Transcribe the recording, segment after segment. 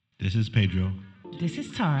This is Pedro, This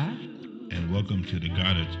is Tara. and welcome to the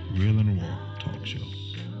Goddard's Real and Raw Talk Show.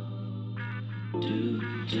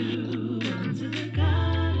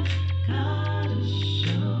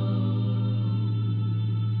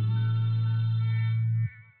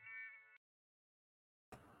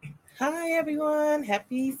 Hi, everyone.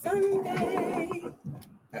 Happy Sunday.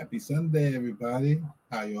 Happy Sunday, everybody.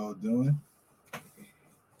 How you all doing?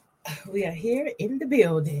 We are here in the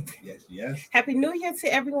building. Yes. Happy New Year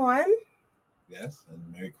to everyone. Yes, and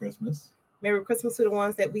Merry Christmas. Merry Christmas to the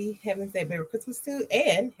ones that we haven't said Merry Christmas to,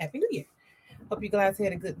 and Happy New Year. Hope you guys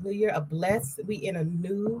had a good New Year, a blessed. We in a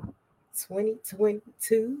new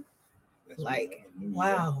 2022. Yes, Like, we are. New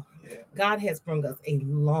wow. year. Yeah. God has brought us a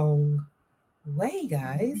long way, New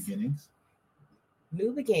guys. beginnings.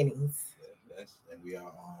 New beginnings. Yes, and we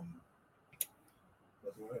are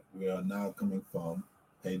what's the word? We are now coming from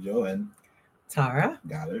Pedro and Tara.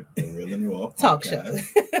 Goddard, the Real and Raw Talk show. podcast.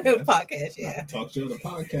 Yes. Podcast, yeah. Not talk show, the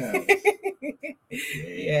podcast.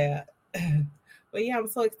 Yeah. But yeah, I'm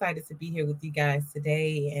so excited to be here with you guys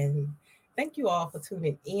today, and thank you all for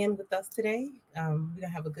tuning in with us today. We're gonna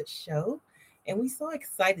have a good show, and we're so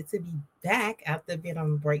excited to be back after being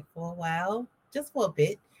on break for a while, just for a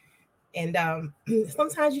bit. And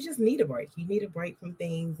sometimes you just need a break. You need a break from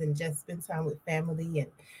things and just spend time with family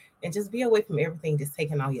and just be away from everything, just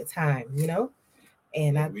taking all your time, you know.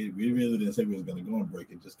 And we really didn't say we was gonna go on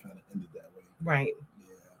break. It just kind of ended that way. right.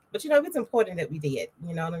 Yeah. But it's important that we did,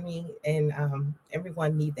 you know what I mean? And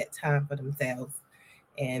everyone need that time for themselves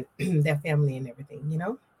and their family and everything, you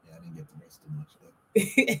know? Yeah, I didn't get to rest too much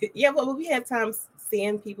though. Yeah, but we had times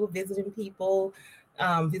seeing people, visiting people,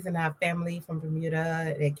 visiting our family from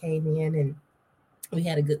Bermuda that came in, and we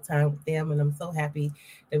had a good time with them. And I'm so happy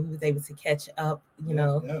that we was able to catch up, you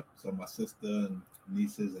know. Yeah. So my sister and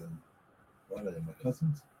nieces and what are they? My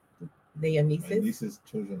cousins. They are My nieces. niece's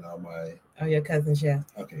children are my. Oh, your cousins, yeah.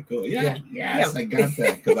 Okay, cool. Yeah. Yes, I got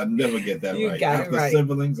that because I never get that You right. got it After right.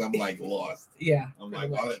 siblings, I'm like lost. Yeah. I'm pretty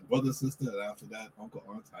like much. brother, sister, and after that, uncle,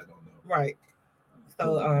 aunt. I don't know. Right.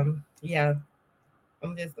 So yeah,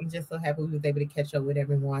 I'm just so happy we was able to catch up with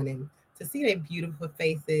everyone and to see their beautiful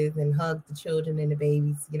faces and hug the children and the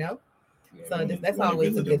babies, you know. Yeah, So we that's only always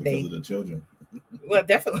a visit good them day. because of the children. Well,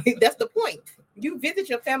 definitely, that's the point. You visit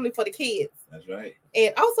your family for the kids That's right.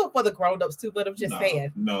 and also for the grown-ups too. But I'm just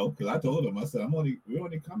saying. No, because I told them, I said, we're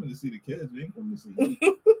only coming to see the kids. We ain't coming to see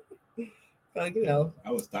you. So you know,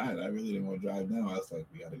 I was tired. I really didn't want to drive down. I was like,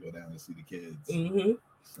 we got to go down and see the kids. mm-hmm.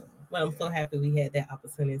 So, Well, I'm so happy we had that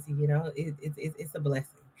opportunity. You know, it's a blessing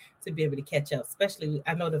to be able to catch up. Especially,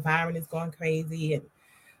 I know the virus is going crazy, and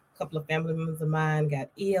a couple of family members of mine got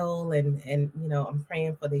ill, and I'm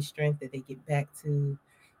praying for their strength that they get back to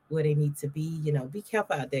where they need to be. You know, be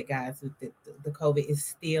careful out there, guys. The COVID is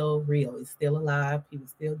still real. It's still alive. People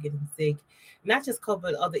still getting sick. Not just COVID,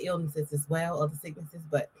 but other illnesses as well, other sicknesses.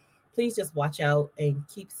 But please just watch out and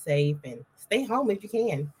keep safe and stay home if you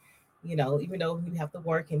can. You know, even though you have to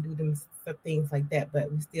work and do them things like that,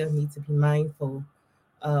 but we still need to be mindful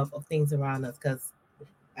of things around us because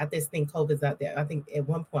I just think COVID's out there. I think at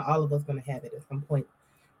one point all of us going to have it at some point.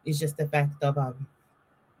 It's just the fact of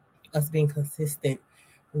us being consistent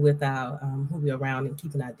with our who we're around and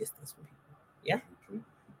keeping our distance from people. Yeah. True.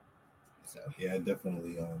 So Yeah,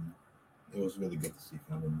 definitely. It was really good to see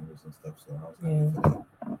family members and stuff. So I was happy for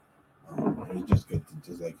that. It was just good to,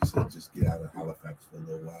 just like you said, just get out of Halifax for a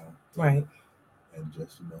little while. right. And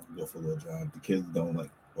just, go for a little drive. The kids don't like,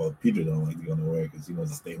 well, Peter don't like to go nowhere because he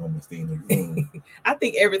wants to stay home and stay in his room. I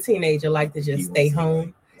think every teenager like to just stay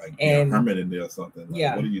home. Like and be a hermit in there or something. Like,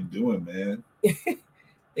 yeah. What are you doing, man?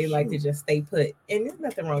 They like to just stay put. And there's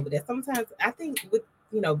nothing wrong with that. Sometimes I think with,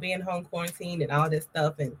 being home quarantined and all that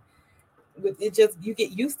stuff, and with it just, you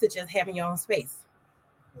get used to just having your own space.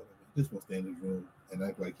 Just want to stay in his room and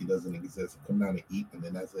act like he doesn't exist. Come down and eat, and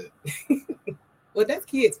then that's it. Well, that's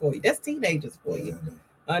kids for you. That's teenagers for you,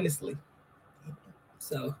 honestly.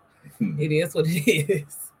 So it is what it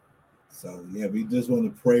is. So yeah, we just want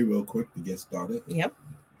to pray real quick to get started. Yep.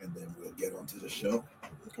 And then we'll get on to the show.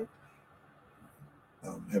 Okay.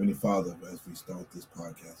 Heavenly Father, as we start this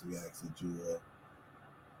podcast, we ask that you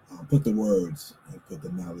put the words and put the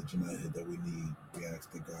knowledge in our head that we need. We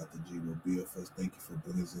ask that God that you will be with us. Thank you for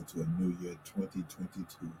bringing us into a new year,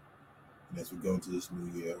 2022. And as we go into this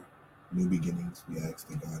new year, new beginnings, we ask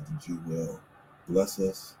that God that you will bless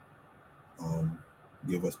us,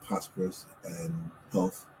 give us prosperous and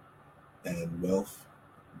health and wealth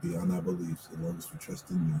beyond our beliefs, as long as we trust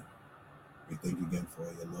in you. We thank you again for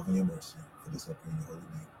your love and your mercy. For this up in your holy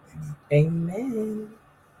name. Amen. Amen.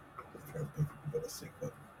 I try to pray for people that are sick,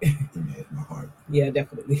 but it hit my heart. Yeah,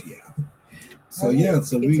 definitely. Yeah. So All yeah, right,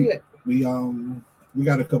 so get to it. we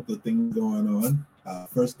got a couple of things going on.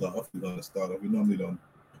 First off, we're gonna start off. We normally don't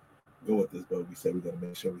go with this, but we said we're gonna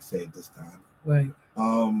make sure we say it this time. Right,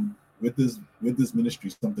 With this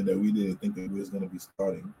ministry, something that we didn't think that we was gonna be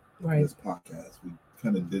starting right, this podcast. We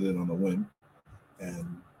kind of did it on a whim,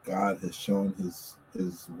 and God has shown His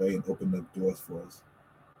way and opened up doors for us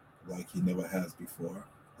like He never has before.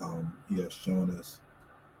 He has shown us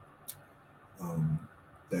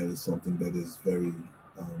that is something that is very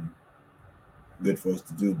good for us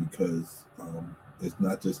to do because it's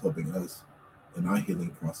not just helping us in our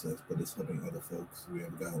healing process, but it's helping other folks. We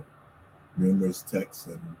have got numerous texts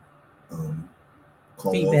and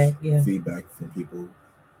calls, feedback from people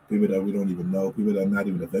that we don't even know, people that are not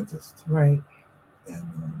even Adventists. right.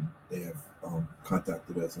 And they have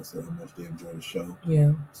contacted us and said how much they enjoy the show.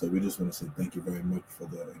 Yeah. So we just want to say thank you very much for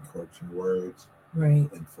the encouraging words, right,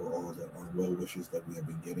 and for all the well wishes that we have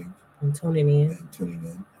been getting and tuning in.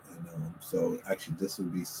 And so actually this will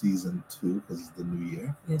be season 2 because it's the new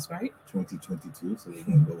year. That's right. 2022. So we're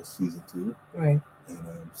going to go with season 2. Right.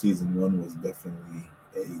 And season 1 was definitely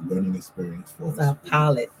a learning experience for us. It was our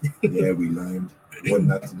pilot. Yeah, we learned what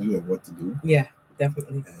not to do and what to do. Yeah,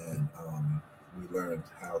 definitely. And we learned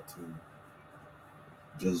how to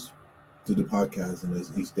just do the podcast, and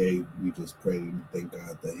as each day we just prayed and thank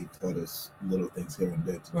God that He taught us little things here and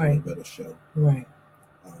there to do a better show. Right.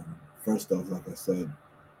 First off, like I said,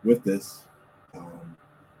 with this,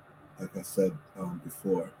 like I said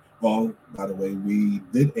before, by the way, we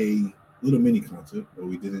did a little mini concert, but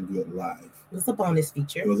we didn't do it live. It was a bonus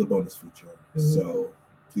feature. Mm-hmm. So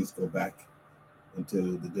please go back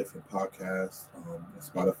into the different podcasts,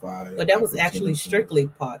 Spotify. But that was actually strictly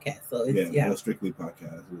podcast. So it was strictly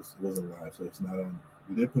podcast. It wasn't live, so it's not on.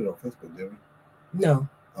 We did put it on Facebook, didn't we? No.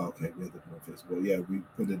 Okay, we had to put it on Facebook. Yeah, we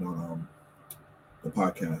put it on the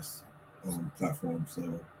podcast platform.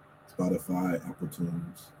 So Spotify, Apple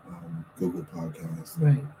Tunes, Google Podcasts.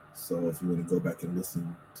 Right. So if you want to go back and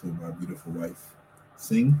listen to my beautiful wife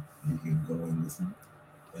sing, you can go and listen,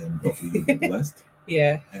 and hopefully you'll be blessed.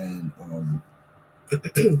 Yeah. And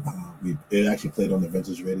it actually played on the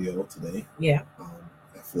Vintage Radio today. Yeah.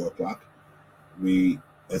 At 4:00. We,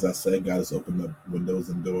 as I said, God has opened up windows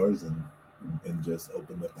and doors and just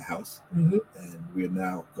opened up the house. Mm-hmm. And we are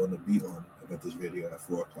now going to be on Vintage Radio at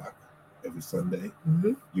 4:00 every Sunday,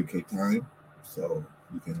 UK time. So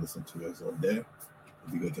you can listen to us on there.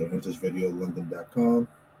 If you go to VintageRadioLondon.com,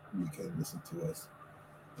 you can listen to us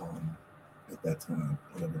at that time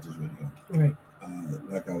on Vintage Radio. Right.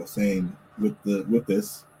 Like I was saying, with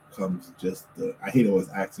this comes just I hate always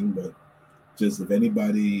asking, but just if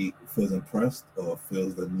anybody feels impressed or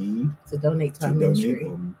feels the need to donate to our ministry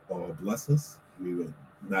or bless us, we would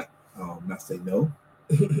not say no.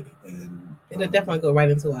 And it'll definitely go right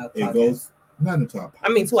into our pockets. It goes not into our pockets. I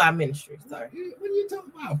mean, to our ministry. Sorry. When you talk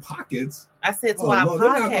about pockets, I said to our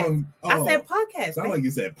podcast. I said podcast. Sound like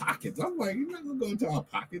you said pockets. I'm like, you're not gonna go into our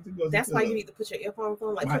pockets. That's why you need to put your earphones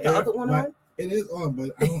on, like put the other one on. It is on,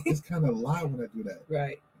 but I don't, it's kind of loud when I do that.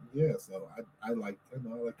 Right. Yeah. So I like I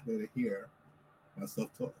like to hear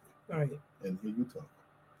myself talk. Right. And hear you talk.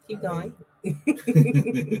 Keep going.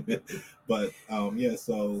 But yeah.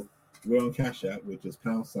 So we're on Cash App, which is #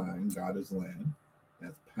 God is Land.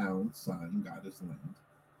 That's # God is Land.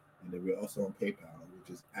 And then we're also on PayPal, which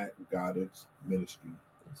is at Goddard's Ministry.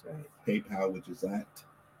 That's right. PayPal, which is at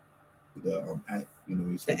the at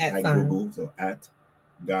you at Google, so at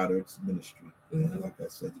Goddard's Ministry. Mm-hmm. And like I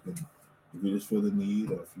said, you can, if you just feel the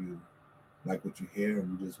need, or if you like what you hear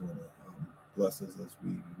and you just want to bless us, as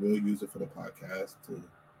we will use it for the podcast to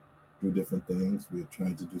do different things. We're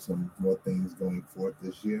trying to do some more things going forth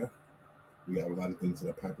this year. We have a lot of things in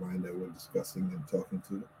the pipeline that we're discussing and talking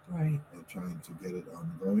to, right, and trying to get it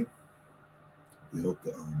going. We hope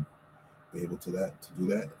to be able to do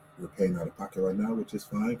that. We're paying out of pocket right now, which is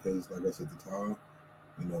fine because, like I said, the Tara,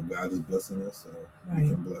 God is blessing us, so we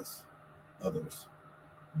can bless others.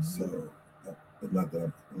 Mm-hmm. So, not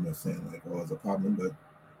that I'm not saying like, oh, it's a problem, but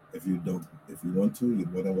if you want to, you're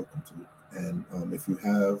more than welcome to. And if you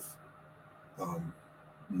have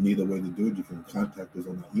need a way to do it, you can contact us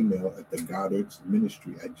on our email at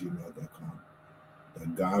thegoddardsministry@gmail.com.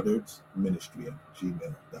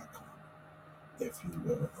 thegoddardsministry@gmail.com. If you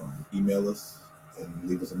will email us and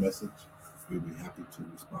leave us a message, we'll be happy to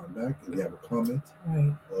respond back. If you have a comment,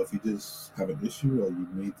 right, or if you just have an issue or you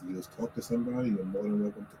need to just talk to somebody, you're more than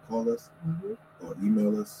welcome to call us or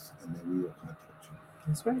email us, and then we will contact you.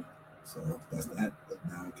 That's right. So that's that. But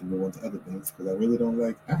now I can move on to other things because I really don't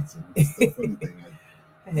like asking. It's the funny thing.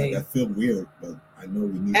 I feel weird, but I know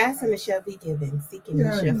we need asking it shall be given, seeking it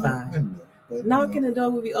shall find. I know. But knocking the door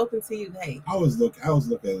will be open to you. Hey, I always look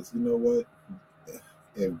at this. You know what?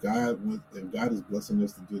 If God is blessing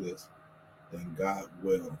us to do this, then God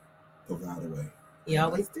will provide a way. He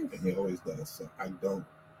always do. And He always does. So I don't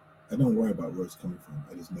worry about where it's coming from.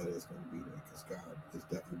 I just know that it's going to be there because God has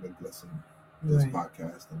definitely been blessing this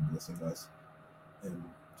podcast and blessing us and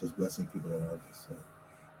just blessing people around us. So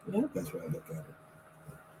that's where I look at it.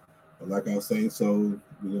 But like I was saying, so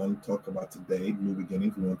we're going to talk about today, new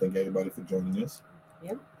beginnings. We want to thank everybody for joining us.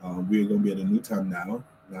 Yep. We are going to be at a new time now,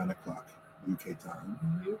 9 o'clock UK time,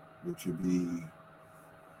 which would be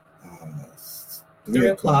 3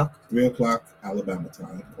 o'clock. 3 o'clock Alabama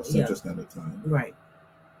time or Central Standard Time. Right.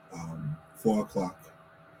 4 o'clock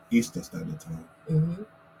Eastern Standard Time.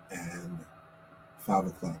 And 5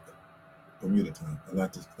 o'clock Bermuda time,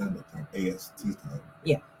 Atlantic Standard Time, AST time.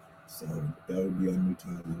 Yeah. So that would be our new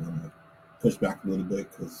time. We want to push back a little bit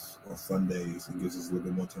because on Sundays it gives us a little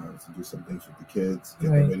bit more time to do some things with the kids,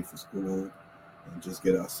 get them ready for school, and just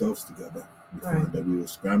get ourselves together. We found that we were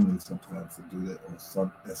scrambling sometimes to do that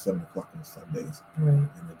at 7 o'clock on Sundays, and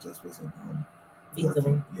it just wasn't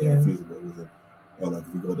feasible. Feasible. It wasn't, or like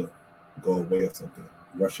if we go away or something,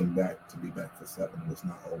 rushing back to be back for 7 was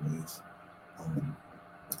not always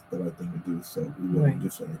the right thing to do. So we want to do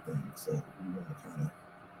certain things. So we want to kind of,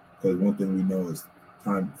 because one thing we know is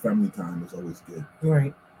family time is always good.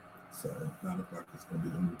 Right. So 9 o'clock is going to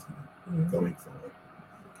be the new time going forward.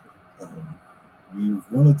 We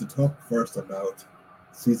wanted to talk first about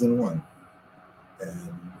season 1.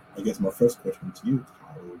 And I guess my first question to you,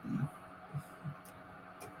 Tyler, would be,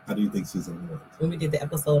 how do you think season 1 went? When we did the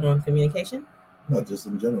episode on communication? No, just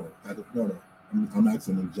in general. I'm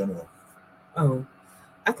asking in general. Oh,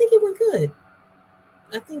 I think it went good.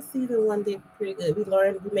 I think season 1 did pretty good. We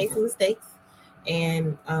made some mistakes,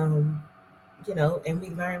 and and we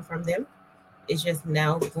learned from them. It's just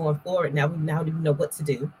now going forward. Now we know what to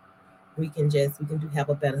do. We can have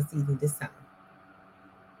a better season this time.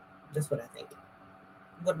 That's what I think.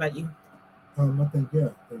 What about you? I think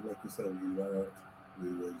like you said, we learned.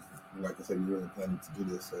 Like I said, we weren't planning to do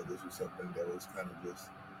this, so this was something that was kind of just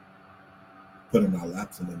put in our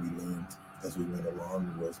laps, and then we learned as we went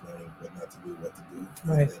along. We was learning what not to do, what to do,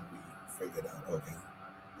 and then we figured out, okay,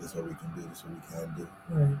 this is what we can do, this is what we can do.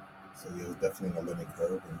 Right. So it was definitely a learning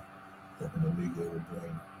curve, and hoping the new year will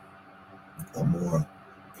bring a more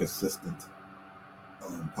consistent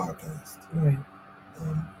podcast,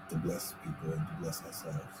 to bless people and to bless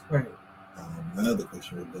ourselves. Right. My other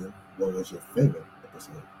question would be, what was your favorite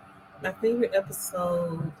episode? My favorite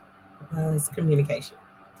episode was communication.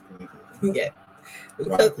 Yeah.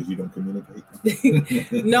 Why? Because you don't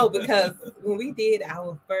communicate? No, because when we did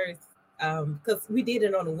our first, because we did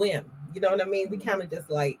it on a whim. You know what I mean? We kind of just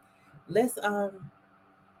like, let's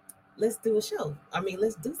do a show. I mean,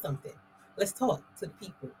 let's do something. Let's talk to the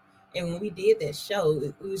people. And when we did that show,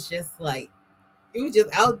 it was just like, it was just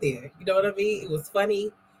out there. You know what I mean? It was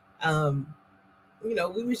funny. We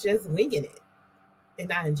was just winging it.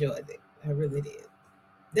 And I enjoyed it. I really did.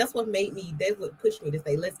 That's what pushed me to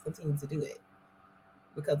say, let's continue to do it.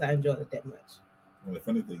 Because I enjoyed it that much. Well, the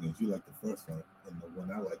funny thing is, you liked the first one, and the one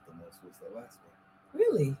I liked the most was the last one.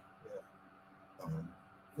 Really? Yeah.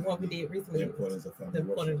 The one we did recently. The importance of family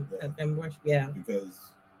worship. Family worship, yeah. Because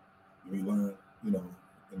we learn,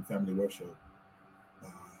 in family worship,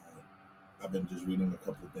 I've been just reading a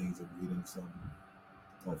couple of things and reading some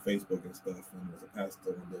on Facebook and stuff, and there was a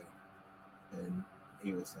pastor one day, and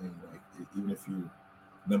he was saying, like, even if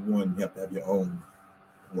number one, you have to have your own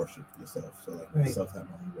worship yourself. So, like, myself have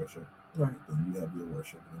my own worship. Right. Then you have your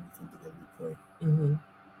worship, and then we come together, we pray.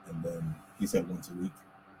 And then he said once a week,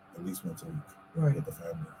 at least once a week, with the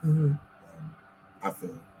family. I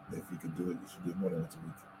feel that if you could do it, you should do it more than once a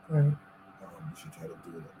week. Right. You should try to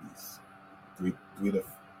do it at least three to,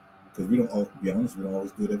 because we don't, to be honest, we don't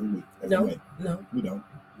always do it every week, every night. No, we don't.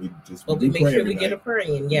 But we make sure we get a prayer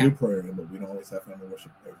in, We do prayer in, but we don't always have family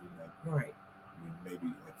worship every night. Right. Maybe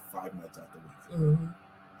like 5 nights out the week.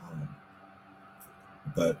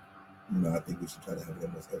 But I think we should try to have it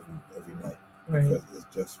almost every night. Right. Because it's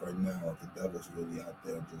just right now, the devil's really out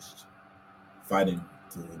there just fighting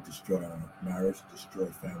to destroy our marriage, destroy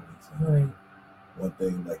families. And one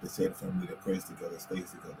thing, like they say, the family that prays together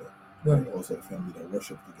stays together. Right. And also the family that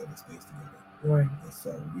worships together stays together. Right. And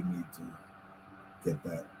so we need to get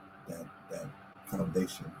that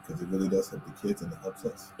foundation, because it really does help the kids and it helps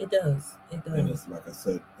us. It does. And it's like I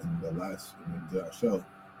said in the last our show,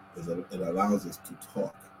 is that it allows us to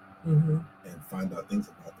talk and find out things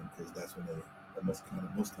about them, because that's when they most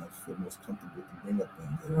times feel most comfortable to bring up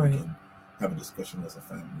things, and we can have a discussion as a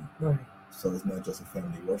family. Right. So it's not just a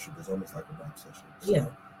family worship; it's almost like a rap session.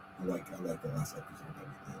 So, I like the last episode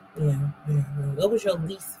that Yeah, yeah. What was your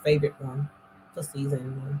least favorite one for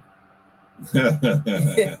season we one?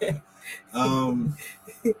 did. I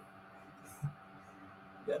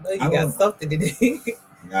know I you got don't. something to do.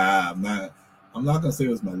 Nah, I'm not. I'm not gonna say it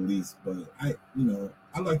was my least, but I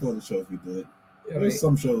liked all the shows we did. There was Right,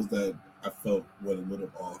 some shows that I felt were a little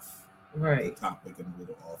off the right, topic and a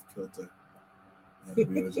little off kilter, and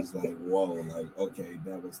we were just like, "Whoa!" Like, okay,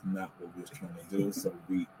 that was not what we was trying to do. So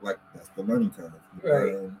we like that's the learning curve. You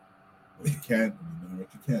right, learn what you can, and you learn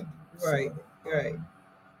what you can't do. right, So, right,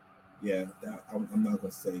 yeah, I'm not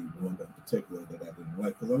gonna say one in particular that I didn't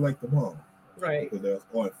like because I liked them all right, because they was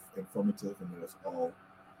all informative and they was all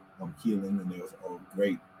healing and they was all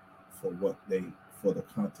great for what they for the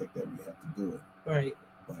content that we had to do it. right.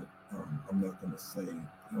 But I'm not gonna say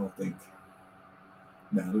I don't think.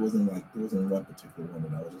 Nah, there wasn't one particular one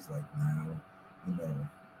that I was just like, nah,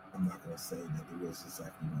 I'm not gonna say that there was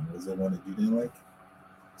exactly one. Was there one that you didn't like?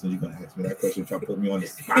 So you're gonna ask me that question, try to put me on the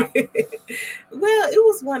spot. Well, it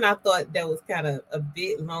was one I thought that was kind of a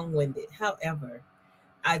bit long-winded. However,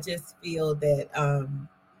 I just feel that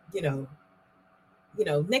you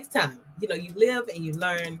know, next time, you live and you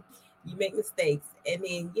learn, you make mistakes, and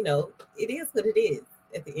then it is what it is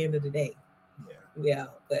at the end of the day. Yeah. Yeah,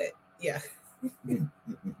 but yeah, Yeah.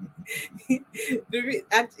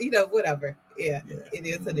 whatever. Yeah, Yeah. it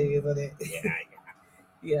is what it is. What it. Yeah.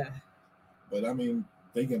 Yeah, But I mean,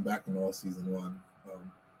 thinking back on all season one,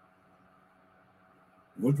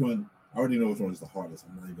 which one? I already know which one is the hardest.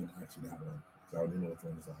 I'm not even gonna ask you that one because I already know which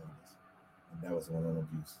one is the hardest, and that was the one on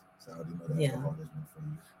abuse. So I already know that's yeah. the hardest one for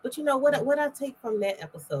you. But you know what I take from that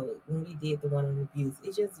episode when we did the one on abuse,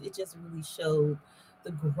 it just really showed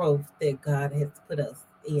the growth that God has put us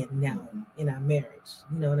in now Mm-hmm. in our marriage.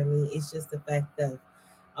 You know what I mean? It's just the fact of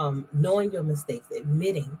knowing your mistakes,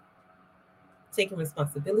 admitting, taking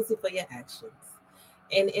responsibility for your actions,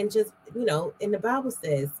 and just and the Bible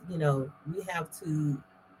says we have to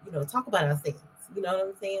talk about our sins. You know what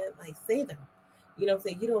I'm saying? Like say them. You know what I'm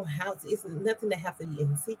saying? You don't have to. It's nothing that have to be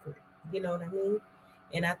in secret. You know what I mean?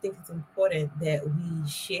 And I think it's important that we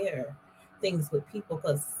share things with people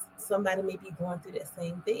because somebody may be going through that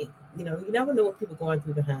same thing. You never know what people are going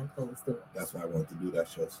through behind closed doors. That's why I wanted to do that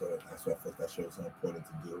show. So that's why I thought that show was so important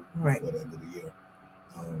to do Right. before the end of the year.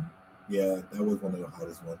 Yeah, that was one of the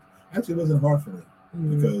hardest ones. Actually, it wasn't hard for me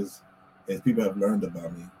because as people have learned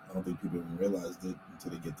about me, I don't think people even realized it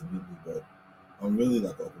until they get to meet me. But I'm really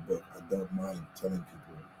like an open book. I don't mind telling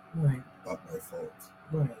people Right. about my faults.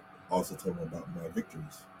 Right. Also tell them about my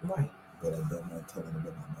victories. Right. But I don't mind telling them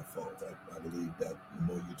about my faults. I believe that the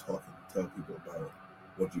more you talk and tell people about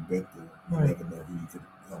what you've been through, you Right. never know who you can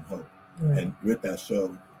help. Right. And with that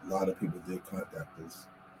show, a lot of people did contact us.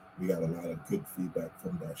 We got a lot of good feedback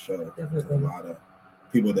from that show. Definitely. And a lot of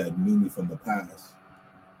people that knew me from the past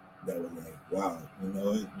that were like, wow, you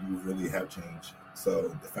know what? You really have changed. So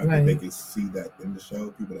the fact that they could see that in the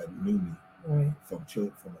show, people that knew me from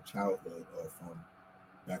a childhood or from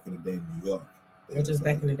back in the day in New York. Or just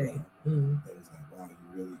back in the day. It was like, wow,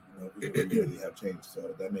 you really have changed.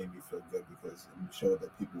 So that made me feel good because it showed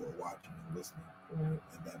that people were watching and listening, Right.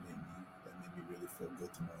 and that made me really feel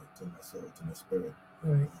good to my soul, to my spirit.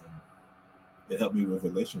 Right. It helped me with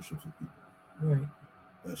relationships with people. Right.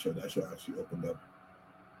 That show actually opened up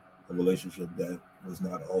a relationship that was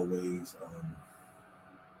not always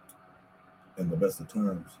in the best of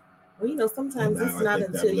terms. Well, sometimes it's not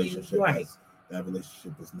until you right. That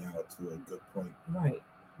relationship is now to a good point right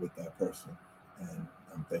with that person, and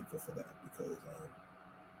I'm thankful for that because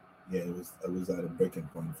it was at a breaking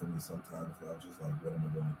point for me sometimes where I was just like, what am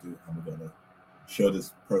I going to do? How am I going to show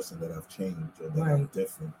this person that I've changed or that I'm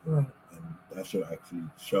different? Right. And that show actually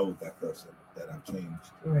showed that person that I've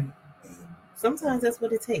changed. Right. And sometimes that's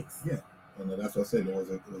what it takes. Yeah, and that's what I said. It was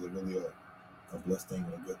really a blessed thing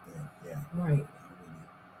and a good thing. Yeah. Right. Really.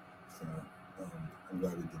 So I'm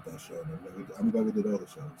glad we did that show. I'm glad we did all the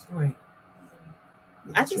shows. Right.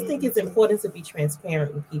 I just think it's important to be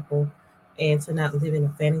transparent with people and to not live in a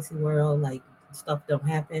fantasy world like stuff don't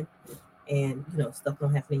happen and stuff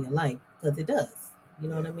don't happen in your life because it does. You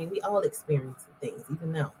know what I mean? We all experience things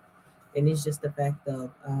even now, and it's just the fact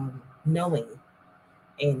of knowing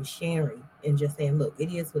and sharing and just saying, look,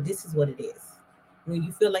 this is what it is. When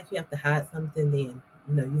you feel like you have to hide something, then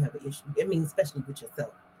you have an issue. I mean, especially with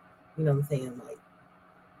yourself. You know what I'm saying? Like,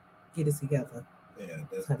 get it together. Yeah,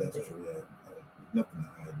 that's true. Yeah, nothing to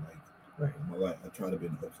hide. Like, my life, I try to be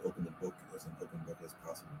as open a book as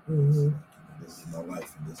possible. Mm-hmm. This is my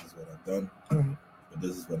life, and this is what I've done. Right. But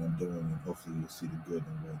this is what I'm doing, and hopefully you'll see the good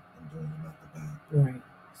in what I'm doing and not the bad. Right.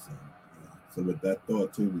 So with that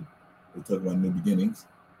thought too, we talk about new beginnings.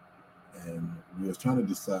 and we was trying to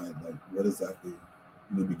decide like what exactly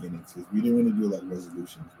new beginnings is. We didn't want to do like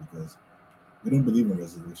resolutions because we don't believe in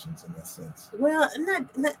resolutions in that sense. Well, not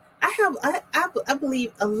I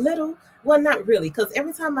believe a little. Well, not really, because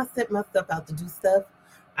every time I set myself out to do stuff,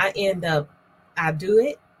 I end up I do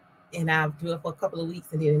it, and I do it for a couple of weeks,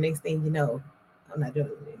 and then the next thing you know, I'm not doing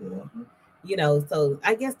it anymore. Mhm. So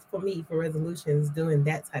I guess for me, for resolutions, doing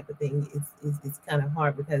that type of thing is kind of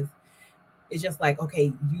hard because it's just like,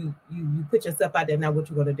 okay, you put yourself out there. Now what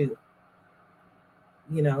you gonna do?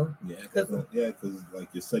 You know, Yeah, because because like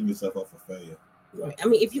you're setting yourself up for failure. right. I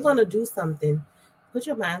mean, if you're So gonna do something, put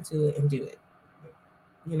your mind to it and do it.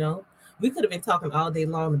 You know, we could have been talking all day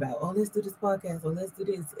long about, oh, let's do this podcast, or let's do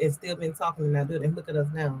this, and still been talking and not doing it. And look at us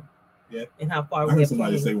now, yeah, and how far I we heard have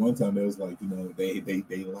somebody came. say one time they was like,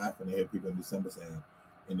 they laugh when they hear people in December saying,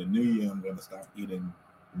 "In the new year, I'm gonna stop eating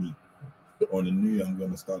meat," or "In the new year, I'm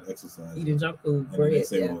gonna start exercising." Eating junk food, And then they bread,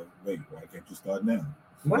 say, yeah, "Well, wait, why can't you start now?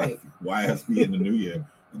 Like, right, why has to be in the new year?"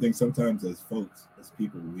 I think sometimes as folks, as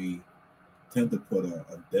people, we tend to put a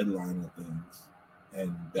deadline on things, and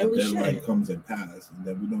and that we deadline shouldn't. comes and pass, and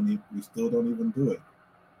then we still don't even do it.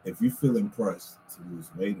 If you feel impressed to lose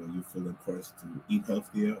weight, or you feel impressed to eat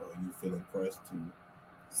healthier, or you feel impressed to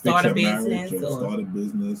fix Start a your marriage, business, or or start a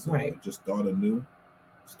business, or right, just start anew,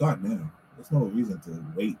 start now. There's no reason to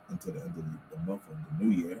wait until the end of the month of the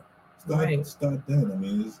new year. right. Start then. I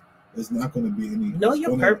mean, it's not going to be any. Know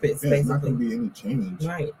your purpose, It's not going basically. to be any change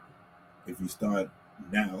Right, if you start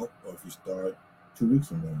now or if you start 2 weeks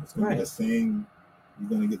from now. It's going to be right, the same. You're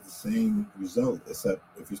going to get the same result, except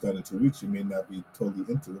if you start in 2 weeks, you may not be totally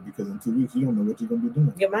into it because in 2 weeks you don't know what you're going to be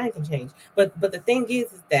doing. your mind can change. But the thing is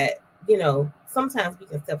that sometimes we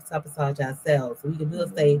can self sabotage ourselves. We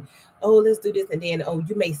can say, oh, let's do this, and then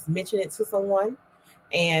you may mention it to someone,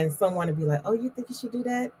 and someone will be like, oh, you think you should do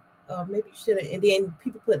that? Or maybe you shouldn't. And then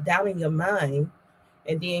people put doubt in your mind.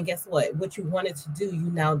 And then guess what? What you wanted to do, you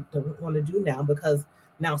now don't want to do now because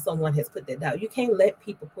now someone has put that doubt. You can't let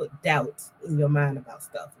people put doubt in your mind about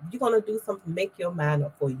stuff. If you're going to do something, make your mind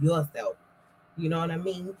up for yourself. You know what I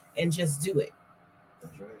mean? And just do it.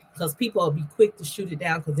 That's right. Because people will be quick to shoot it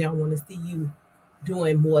down because they don't want to see you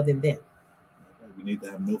doing more than them. We need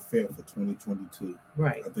to have no fear for 2022.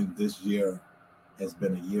 Right. I think this year has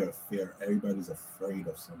been a year of fear. Everybody's afraid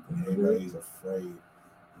of something. Mhm. Everybody's afraid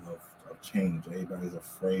of change. Everybody's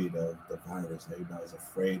afraid of the virus. Everybody's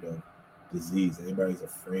afraid of disease. Everybody's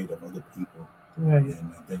afraid of other people. Right.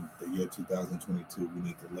 And I think the year 2022, we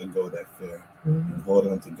need to let go of that fear Mhm. and hold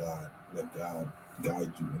on to God. Let God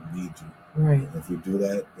guide you and lead you. Right. And if you do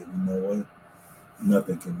that, then you know what?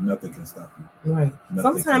 Nothing can stop you. Right. Nothing can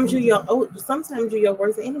Sometimes hold you're you back. sometimes you're your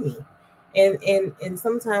worst enemy. And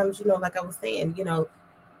sometimes, like I was saying, you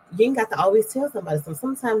ain't got to always tell somebody. So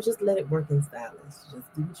sometimes just let it work in silence.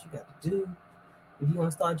 Just do what you got to do. If you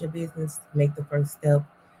want to start your business, make the first step.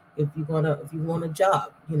 If you want a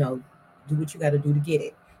job, do what you got to do to get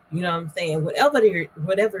it. You know what I'm saying?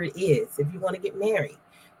 Whatever it is. If you want to get married,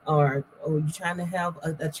 or you're trying to have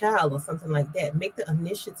a child or something like that, make the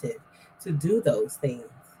initiative to do those things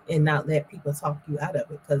and not let people talk you out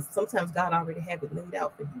of it. Because sometimes God already have it laid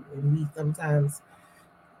out for you, and we sometimes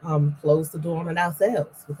close the door on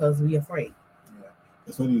ourselves because we're afraid. Yeah.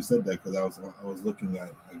 It's funny you said that because I was looking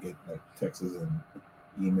at, I get like texts and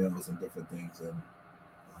emails and different things, and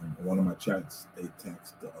one of my chats they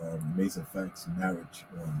text Amazing Facts marriage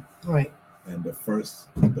one, Right. and the first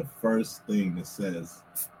thing it says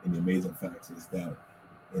in the Amazing Facts is that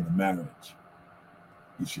in a marriage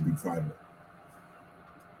you should be private.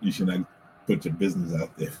 You should not put your business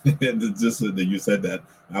out there. And it's just that you said that,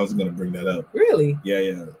 I was going to bring that up. Really? Yeah.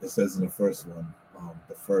 It says in the first one,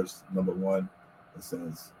 the first number one, it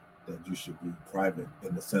says that you should be private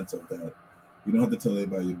in the sense of that you don't have to tell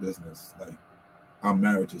anybody your business. Like our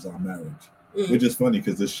marriage is our marriage. Which is funny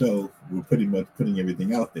because this show we're pretty much putting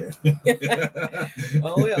everything out there.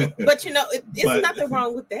 Oh well, but it's nothing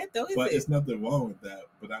wrong with that, though, is but it? it's nothing wrong with that.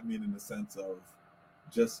 But I mean, in the sense of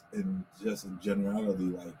just in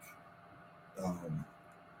generality,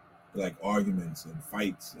 like arguments and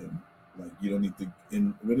fights and like you don't need to.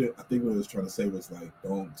 And really, I think what I was trying to say was like,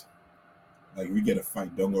 don't like we get a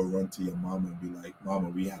fight, don't go run to your mama and be like, "Mama,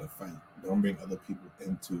 we had a fight." Don't bring other people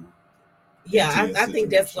into. Yeah, your I think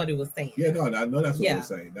that's situation. what it was saying. Yeah, no, I know that's what Yeah. I was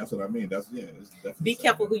saying. That's what I mean. It's definitely. Be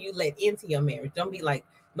careful who you let into your marriage. Don't be like,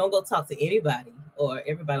 don't go talk to anybody or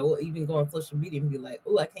everybody, or even go on social media and be like,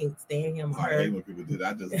 "Oh, I can't stand him or I her." hate when people do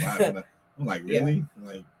that. I just laugh and I'm like, really?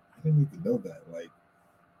 Like, I didn't need to know that. Like,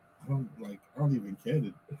 I don't even care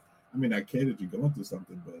that. I mean, I care that you're going through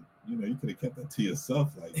something, but you could have kept that to yourself.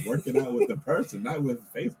 Like, work it out with the person, not with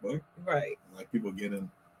Facebook. Right. Like people getting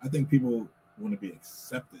I think people want to be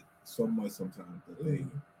accepted so much sometimes that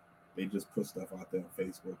they just put stuff out there on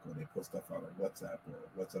Facebook, or they put stuff out on WhatsApp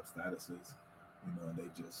or WhatsApp statuses. You know,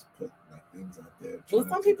 they just put like things out there. Well,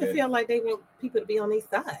 some people feel like they want people to be on their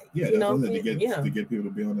side. Yeah, you that's know what to get people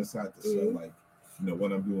to be on their side to say like, you know,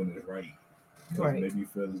 what I'm doing is right. Because maybe you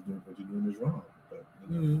feel as doing what you're doing is wrong, but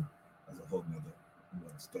you know, that's a whole nother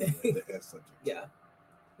story. That subject. Yeah.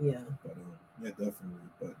 But yeah, definitely.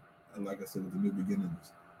 But like I said, with the new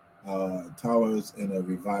beginnings, Towers in a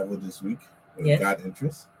revival this week. God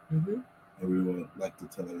interest, and we would like to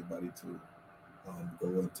tell everybody to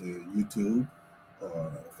go into YouTube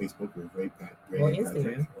or Facebook with Ray Patrick or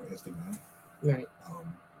Instagram. Right.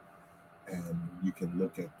 And you can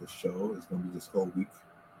look at the show. It's going to be this whole week.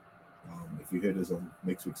 If you hear this on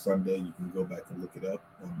next week Sunday, you can go back and look it up.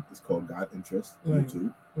 It's called God Interest,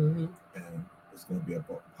 YouTube. And it's going to be a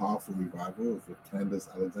powerful revival with Candace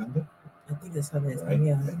Alexander. I think that's how it is. Right?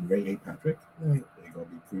 Yeah. And Ray Patrick. Right. They're going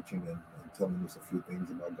to be preaching and telling us a few things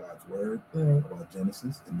about God's Word, about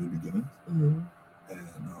Genesis, the new beginnings. And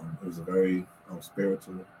it was a very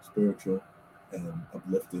spiritual, and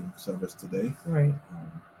uplifting service today. Right.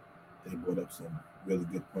 They brought up some really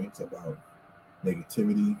good points about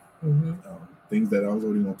negativity, things that I was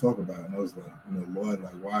already going to talk about, and I was like, you know, Lord,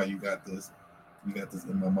 like, why you got this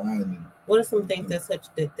in my mind? And what are some things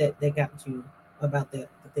that got you about the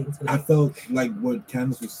thing tonight? I felt like what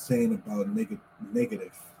Candace was saying about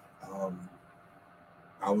negative.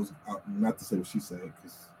 I was not to say what she said,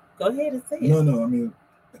 because go ahead and say it. No, I mean,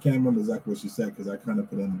 I can't remember exactly what she said because I kind of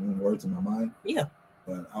put in words in my mind. Yeah.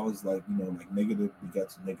 But I was like, you know, like negative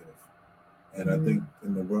begets negative. And I think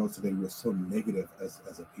in the world today, we're so negative as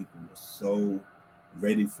a people. We're so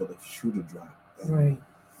ready for the shoe to drop. And,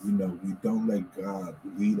 you know, we don't let God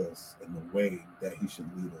lead us in the way that he should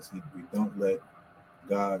lead us. We don't let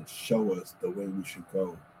God show us the way we should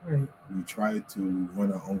go. Right. We try to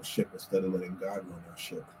run our own ship instead of letting God run our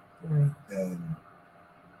ship. Right. And,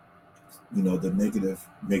 you know, the negative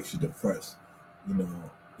makes you depressed. You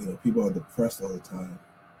know, people are depressed all the time.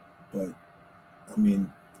 But, I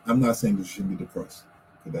mean, I'm not saying that you shouldn't be depressed,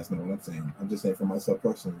 because that's not what I'm saying. I'm just saying for myself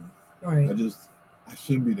personally. Right. I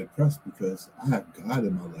shouldn't be depressed because I have God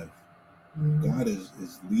in my life. God is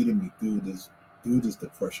leading me through this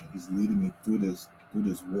depression. He's leading me through this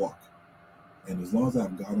walk. And as long as I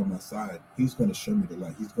have God on my side, he's going to show me the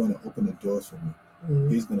light. He's going to open the doors for me.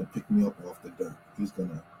 He's going to pick me up off the dirt. He's going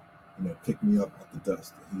to, you know, pick me up out the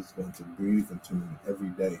dust. And he's going to breathe into me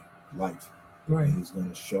everyday life. Right. And he's going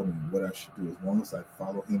to show me what I should do. As long as I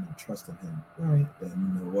follow him and trust in him, right, then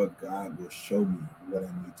you know what? God will show me what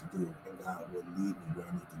I need to do, and God will lead me where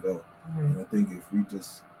I need to go. right. And I think if we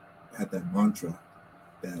just had that mantra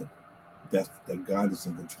that God is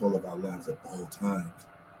in control of our lives at all times,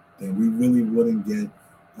 then we really wouldn't get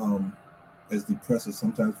as depressed as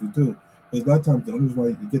sometimes we do. Because a lot of times the only reason why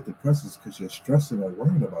you get depressed is because you're stressing or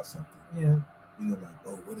worrying about something. Yeah. You know, like,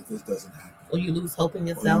 oh, what if this doesn't happen? Or you lose hope in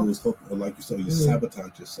yourself. Or you lose hope, or like you said, you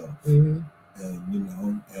sabotage yourself. Mm-hmm. And you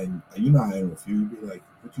know how I am with you. You'd be like,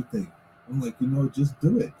 what you think? I'm like, you know, just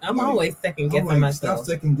do it. I'm like, always second guessing myself. Stop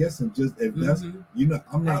second guessing. Just if that's, you know,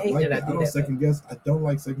 I'm not like that. I don't second guess. I don't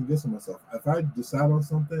like second guessing myself. If I decide on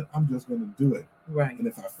something, I'm just going to do it. Right. And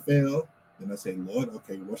if I fail, then I say, Lord,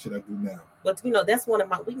 okay, what should I do now? But you know, that's one of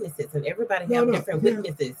my weaknesses, and everybody have different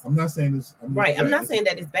weaknesses. I'm not saying this. I'm not saying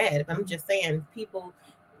that it's bad, but I'm just saying people,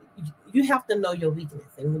 you have to know your weakness,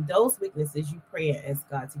 and with those weaknesses, you pray and ask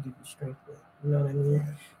God to give you strength with. You know what I mean?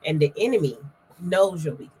 Right. And the enemy knows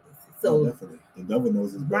your weakness. So definitely, the devil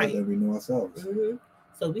knows us better than we know ourselves. Mm-hmm.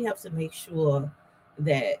 So we have to make sure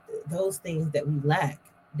that those things that we lack,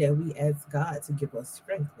 that we ask God to give us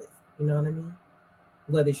strength with. You know what I mean?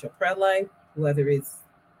 Whether it's your prayer life, whether it's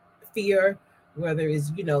fear, whether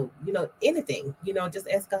it's you know anything, just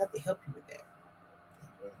ask God to help you with that,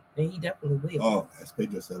 and He definitely will. Oh, as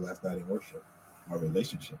Pedro said last night in worship, our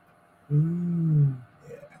relationship. Yeah,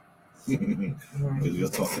 because you're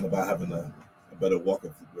talking about having a better walk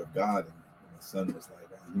with God, and my son was like,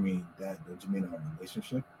 oh, "You mean Dad? Don't you mean our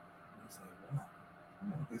relationship?" He's like, "Wow."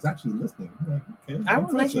 He's actually listening. I'm like, okay, our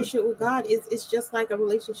relationship with God is just like a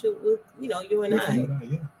relationship with you and I.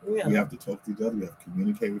 Yeah. We have to talk to each other. We have to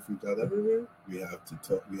communicate with each other. Mm-hmm. We have to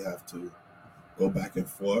talk. We have to go back and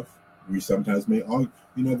forth. We sometimes may argue.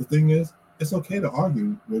 The thing is, it's okay to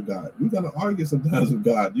argue with God. We're gonna argue sometimes with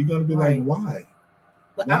God. You're gonna be like, why?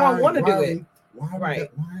 But why, I don't want to do it. Why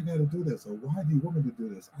I gotta do this? Or why do you want me to do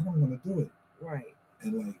this? I don't want to do it. Right.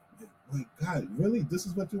 And like God, really? This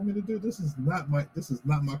is what you want me to do? This is not my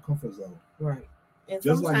comfort zone. Right. And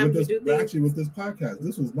Just like sometimes with you this, do things. actually with this podcast,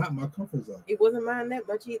 this was not my comfort zone. It wasn't mine that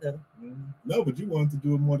much either. No, but you wanted to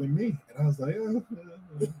do it more than me, and I was like,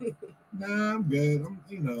 nah, I'm good.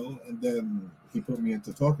 And then he put me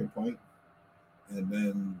into talking point, and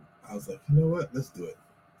then I was like, you know what? Let's do it.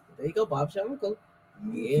 There you go, Bob's your uncle.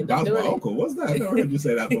 Bob's my uncle. What's that? I never heard you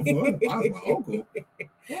say that before. Bob's my uncle.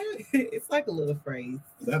 What? It's like a little phrase.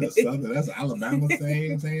 Is that a Southern? That's an Alabama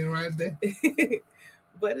saying right there.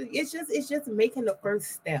 But it's just making the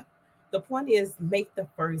first step. The point is make the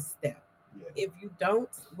first step. Yeah. If you don't,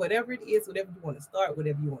 whatever it is, whatever you want to start,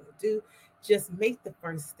 whatever you want to do, just make the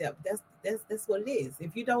first step. That's what it is.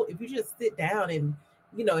 If you just sit down and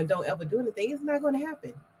and don't ever do anything, it's not going to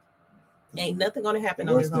happen. Ain't nothing going to happen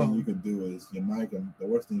on its own. The worst thing you can do is your mind. The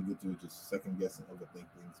worst thing you can do is just second guess and overthink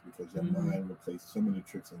things because your mind will play so many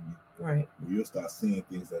tricks on you. Right. You'll start seeing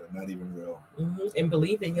things that are not even real. And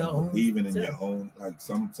believe in your own. Believing in your own. Like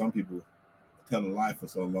some people tell a lie for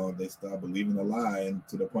so long they start believing a lie, and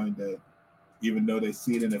to the point that even though they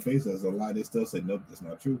see it in their face as a lie, they still say, "Nope, that's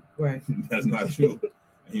not true." Right. That's not true.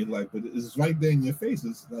 And you're like, but it's right there in your face.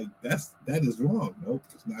 It's like that is wrong. Nope,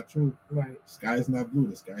 it's not true. Right. The sky is not blue.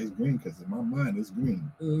 The sky is green because in my mind it's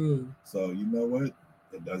green. So you know what?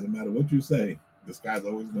 It doesn't matter what you say. The sky's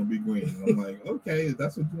always going to be green. And I'm like, okay, if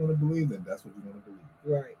that's what you want to believe, then that's what you want to believe.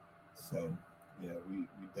 Right. So yeah, we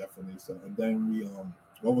definitely so. And then we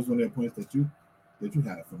what was one of the points that you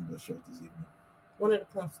had from the show this evening? One of the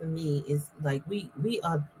points for me is like we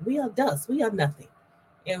are dust. We are nothing,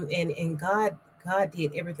 and God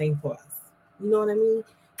did everything for us. You know what I mean?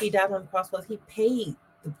 He died on the cross for us. He paid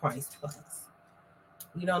the price for us.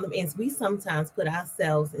 You know what I mean? And we sometimes put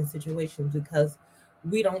ourselves in situations because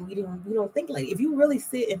we don't think like it. If you really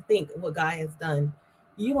sit and think what God has done,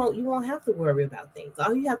 you won't have to worry about things.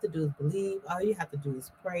 All you have to do is believe. All you have to do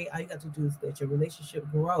is pray. All you got to do is let your relationship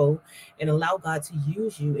grow and allow God to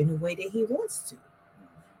use you in the way that He wants to.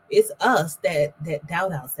 It's us that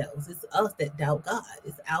doubt ourselves. It's us that doubt God.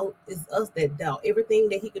 It's us that doubt everything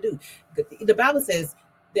that He could do. The Bible says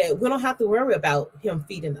that we don't have to worry about Him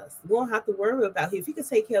feeding us. We don't have to worry about if He could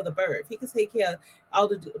take care of the bird, if He could take care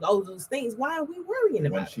of all those things. Why are we worrying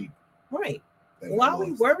about sheep? It? Right. Why are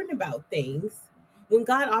we worrying about things when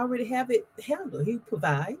God already have it handled? He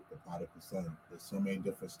provide. The prodigal son. There's so many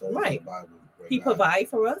different stories right. in the Bible. He provide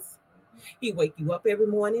for us. He wake you up every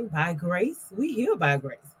morning by grace. We heal by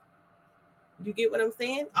grace. You get what I'm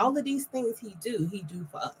saying? All of these things He do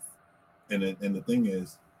for us. And the thing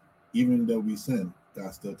is, even though we sin,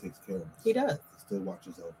 God still takes care of us. He does. He still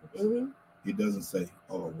watches over us. He doesn't say,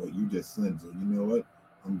 "Oh, well, you just sinned, so you know what?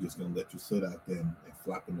 I'm just gonna let you sit out there and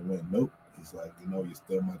flap in the wind." Nope. He's like, you're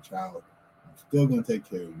still my child. I'm still gonna take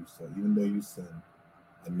care of you. So even though you sin,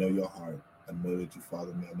 I know your heart. I know that you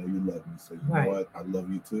father me. I know you love me. So you know what? I love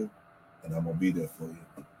you too. And I'm going to be there for you.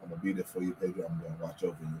 I'm going to be there for you, Pedro. I'm going to watch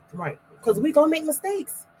over you. Right. Because we're going to make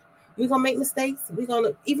mistakes. We're going to make mistakes. We're going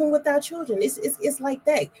to, even with our children, it's like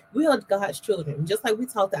that. We are God's children. Just like we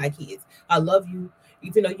talk to our kids. I love you.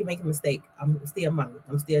 Even though you make a mistake, I'm still mommy.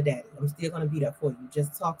 I'm still daddy. I'm still going to be there for you.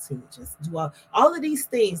 Just talk to me. Just do all of these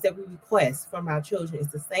things that we request from our children.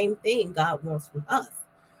 It's the same thing God wants from us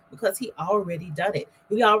because He already done it.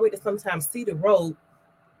 We already sometimes see the road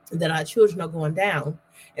that our children are going down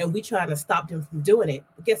and we trying to stop them from doing it.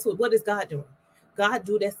 But guess what? What is God doing? God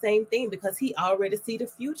do that same thing because He already see the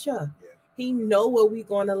future. Yeah. He know where we're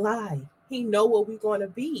going to lie. He know where we're going to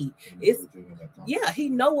be. He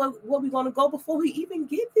know where we're going to go before we even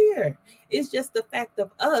get there. It's just the fact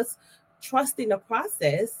of us trusting the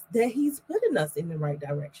process that He's putting us in the right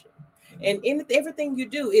direction. And everything you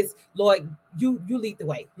do is, Lord, you lead the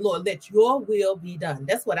way. Lord, let your will be done.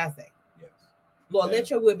 That's what I say. Lord, let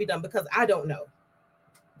your will be done because I don't know.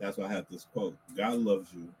 That's why I have this quote. God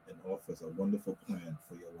loves you and offers a wonderful plan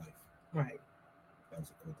for your life. Right. That was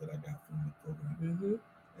a quote that I got from the program.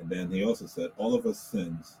 And then He also said, all of us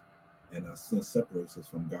sins and our sin separates us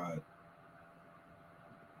from God.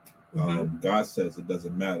 God says it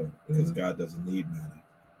doesn't matter because God doesn't need matter.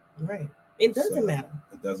 Right. It doesn't matter.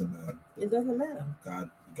 It doesn't matter. It doesn't matter.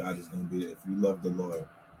 God is going to be there if you love the Lord.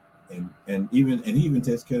 And He even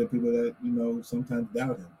takes care of people that sometimes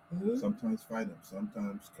doubt Him, sometimes fight Him,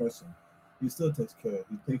 sometimes curse Him. He still takes care.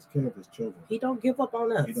 He takes care of His children. He don't give up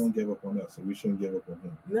on us. He don't give up on us, so we shouldn't give up on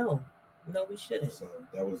Him. No, we shouldn't. So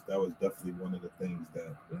that was definitely one of the things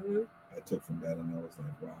that I took from that, and I was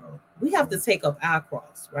like, wow. We have to take up our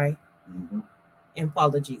cross, right, and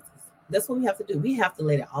follow Jesus. That's what we have to do. We have to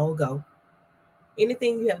let it all go.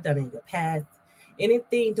 Anything you have done in your past.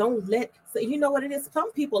 Anything, don't let, so you know what it is?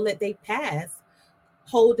 Some people let their past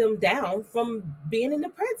hold them down from being in the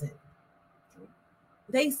present.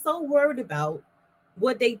 They so worried about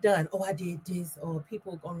what they done. Oh, I did this, or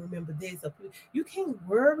people gonna remember this. Or you can't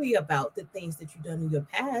worry about the things that you done in your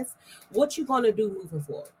past. What you gonna do moving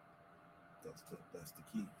forward? That's the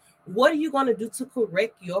key. What are you gonna do to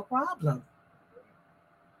correct your problem?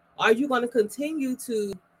 Are you gonna continue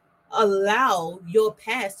to allow your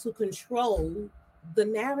past to control the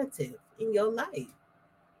narrative in your life?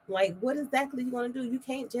 Like, what exactly you gonna do? You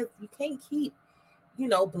can't keep,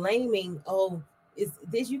 blaming. Oh, is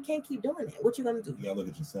this? You can't keep doing that. What you gonna do? You gotta look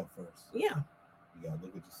at yourself first. Yeah, You gotta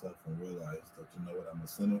look at yourself and realize that you know what, I'm a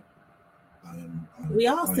sinner. we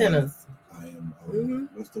all sinners. I am. Mm-hmm.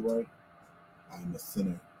 What's the word? I am a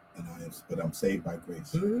sinner, and but I'm saved by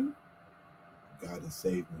grace. Mm-hmm. God has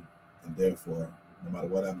saved me, and therefore, no matter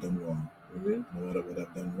what I've done wrong, Mm-hmm. no matter what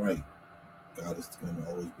I've done right, God is going to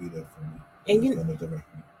always be there for me. And He's going to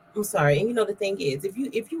direct me. I'm sorry, and the thing is, if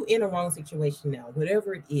you in a wrong situation now,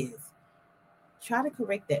 whatever it is, try to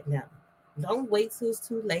correct that now. Don't wait till it's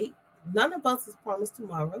too late. None of us is promised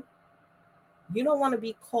tomorrow. You don't want to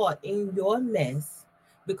be caught in your mess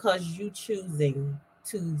because you choosing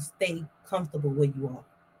to stay comfortable where you are.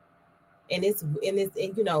 The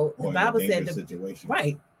Or in a Bible said dangerous situation.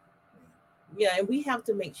 right. Yeah, and we have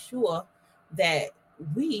to make sure that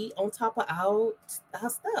we on top of our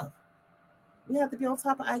stuff. We have to be on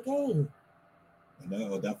top of our game.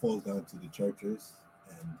 And that falls down to the churches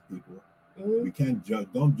and people. Mm-hmm. We can't judge.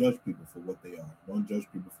 Don't judge people for what they are. Don't judge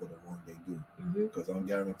people for the wrong they do. Because I'm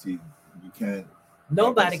guaranteed you can't.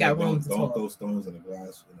 Nobody got room to don't talk. throw stones in a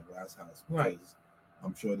glass house. Because right.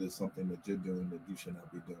 I'm sure there's something that you're doing that you should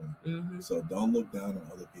not be doing. Mm-hmm. So don't look down on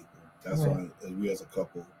other people. That's right. why we as a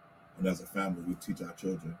couple and as a family, we teach our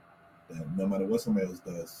children that no matter what somebody else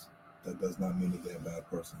does, that does not mean that they're a bad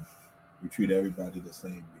person. We treat everybody the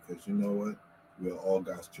same because you know what? We are all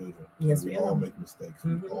God's children. Yes, we all make mistakes.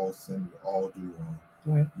 Mm-hmm. We all sin. We all do wrong.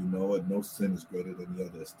 Right. You know what? No sin is greater than the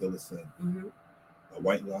other. It's still a sin. Mm-hmm. A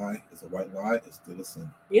white lie is a white lie. It's still a sin.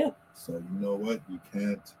 Yeah. So you know what? You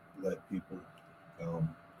can't let people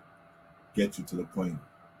get you to the point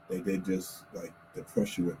they just like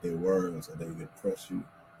depress you with their words, or they depress you.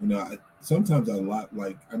 You know, sometimes I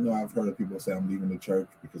know I've heard of people say I'm leaving the church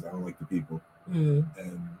because I don't like the people. Mm-hmm.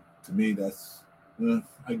 And to me, that's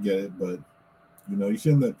I get it, but you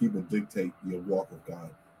shouldn't let people dictate your walk with God.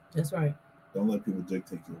 That's right. Don't let people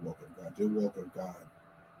dictate your walk with God. Your walk with God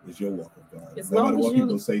is your walk with God. No matter what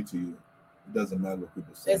people say to you, it doesn't matter what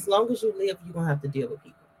people say. As long as you live, you're going to have to deal with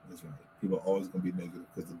people. That's right. People are always going to be negative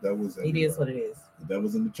because the devil's everywhere. It is what it is. The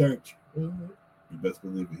devil's in the church. Mm-hmm. You best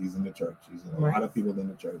believe it. He's in the church. He's in a lot of people in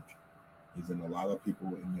the church. He's in a lot of people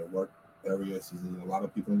in your work areas. He's in a lot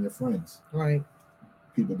of people in your friends. Right.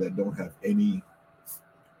 People that don't have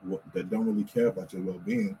that don't really care about your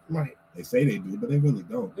well-being. Right. They say they do, but they really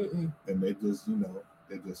don't. Mm-mm. And they just,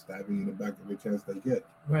 they're just stabbing you in the back every chance they get.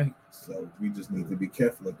 Right. So we just need to be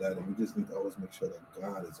careful of that, and we just need to always make sure that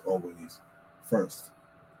God is always first.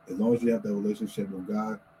 As long as you have that relationship with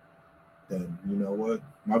God, then you know what?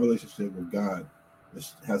 My relationship with God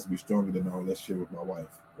has to be stronger than my relationship with my wife.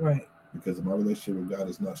 Right. Because if my relationship with God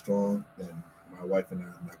is not strong, then my wife and I are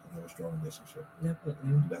not going to have a strong relationship. Definitely.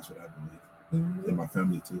 And that's what I believe. Mm-hmm. And my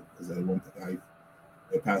family too, because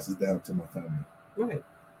it passes down to my family. Right.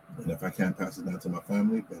 And if I can't pass it down to my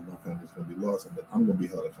family, then my family's going to be lost, and then I'm going to be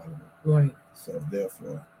held accountable. Right. So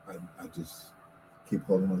therefore, I just keep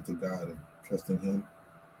holding on to God and trusting Him,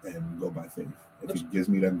 and go by faith. If He gives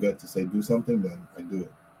me that gut to say do something, then I do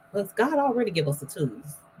it. But God already give us the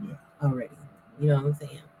tools. Yeah. Already. You know what I'm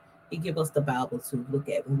saying? He give us the Bible to look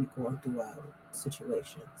at when we're going through our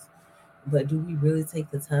situations. But do we really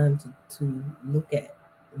take the time to look at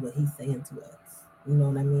what He's saying to us? You know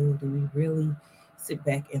what I mean? Do we really sit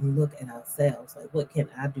back and look at ourselves? Like, what can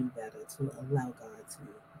I do better to allow God to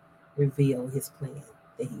reveal His plan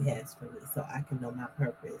that He has for me, so I can know my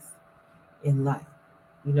purpose in life?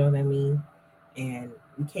 You know what I mean? And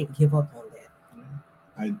we can't give up on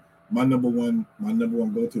that. My number one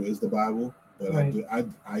go-to is the Bible, but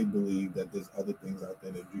right. I believe that there's other things out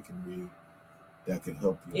there that you can read that can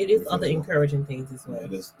help you. It is other encouraging things as well. Yeah,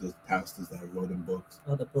 there's pastors that have written books.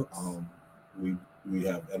 Other books. We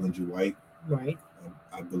have Ellen G. White. Right.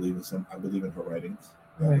 I believe in her writings.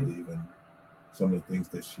 Right. I believe in some of the things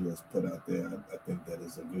that she has put out there. I think that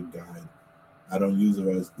is a good guide. I don't use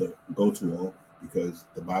her as the go-to all because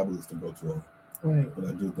the Bible is the go-to all. Right. But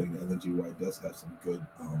I do think Ellen G. White does have some good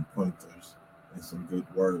pointers and some good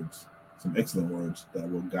words, some excellent words that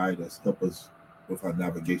will guide us, help us with our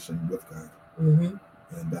navigation with God. Mm-hmm.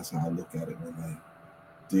 And that's how I look at it when I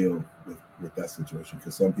deal with that situation.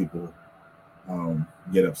 Because some people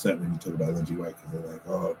get upset when you talk about Ellen G. White because they're like,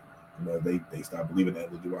 oh, they start believing that.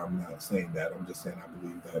 I'm not saying that. I'm just saying I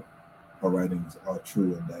believe that her writings are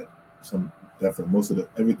true, and that some definitely most of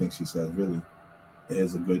everything she says really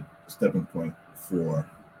is a good stepping point for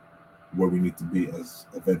where we need to be as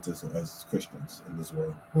Adventists or as Christians in this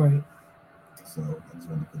world. Right. So I just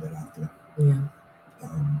want to put that out there. Yeah.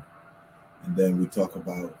 And then we talk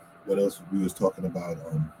about what else we was talking about.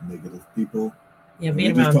 Negative people. Yeah,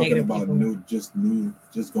 we're just talking about people.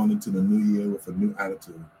 Just going into the new year with a new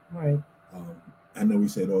attitude. Right. I know we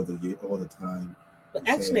say it all the time. But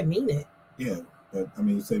actually mean it. Yeah, but I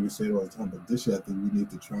mean, we say it all the time. But this year, I think we need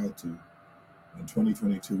to try to. In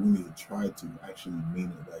 2022, we need to try to actually mean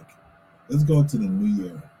it. Like, let's go into the new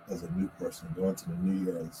year as a new person. Go into the new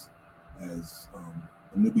year as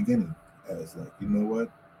a new beginning. As like, you know what?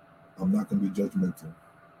 I'm not going to be judgmental.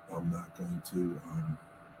 I'm not going to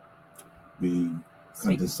be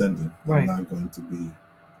condescending. Right. I'm not going to be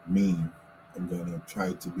mean. I'm going to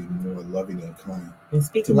try to be more loving and kind. And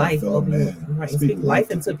speak to life over you. Right. And speak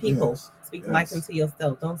life into people. Yes, speak life into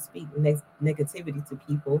yourself. Don't speak negativity to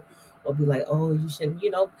people or be like, oh, you shouldn't,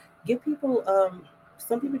 give people,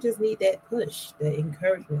 some people just need that push, that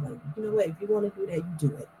encouragement. Like, you know what, if you want to do that, you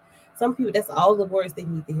do it. Some people, that's all the words they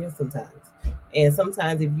need to hear sometimes. And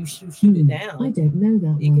sometimes if you shoot it down, I don't know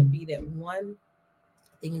that it could be that one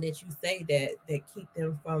thing that you say that keep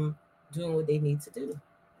them from doing what they need to do.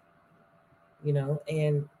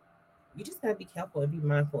 And you just gotta be careful and be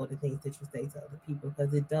mindful of the things that you say to other people,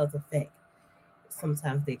 because it does affect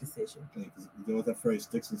sometimes their decision. You know what that phrase,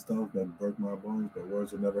 sticks and stones that break my bones, but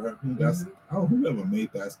words will never hurt me? That's whoever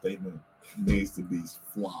made that statement needs to be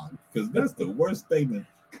flogged, because that's the worst statement.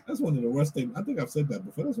 That's one of the worst statements. I think I've said that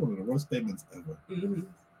before. That's one of the worst statements ever.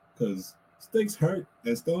 Because sticks hurt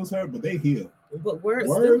and stones hurt, but they heal. But words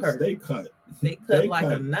still hurt. They cut. They cut like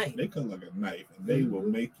a knife. They cut like a knife, and they will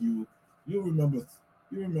make you. You remember.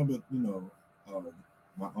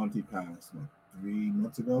 My auntie passed 3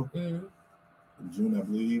 months ago. In June, I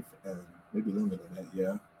believe, and maybe longer than that.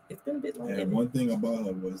 Yeah, it's been a bit longer. And one thing about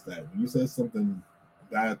her was that when you said something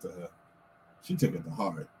bad to her, she took it to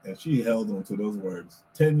heart, and she held on to those words.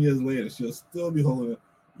 10 years later, she'll still be holding it.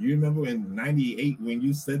 You remember in '98 when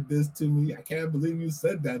you said this to me? I can't believe you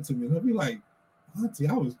said that to me. And I'll be like, Auntie,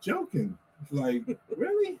 I was joking. Like,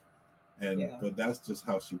 really? And but that's just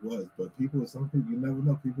how she was. But some people, you never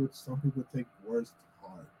know. Some people take words to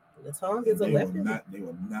heart. The tongue is a weapon. They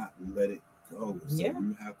will not let it go. So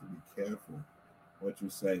you have to be careful what you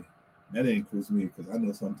say. That includes me, because I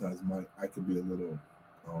know sometimes I could be a little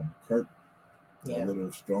curt, a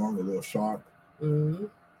little strong, a little sharp.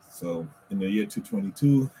 So in the year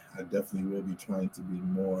 2022, I definitely will be trying to be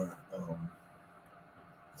more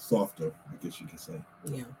softer, I guess you could say.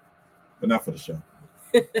 Yeah. But not for the show.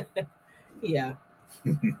 Yeah.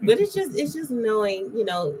 But it's just knowing,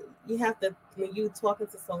 you have to, when you talking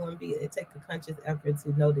to someone, it takes a conscious effort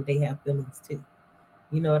to know that they have feelings too.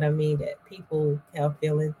 You know what I mean? That people have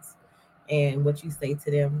feelings, and what you say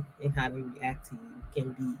to them and how they react to you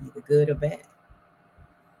can be either good or bad.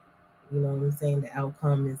 You know what I'm saying? The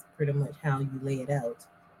outcome is pretty much how you lay it out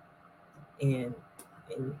and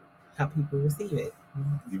how people receive it.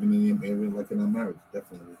 Even in like in a marriage,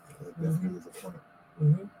 definitely is a point.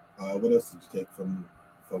 What else did you take from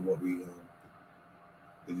what we?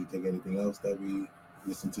 Did you take anything else that we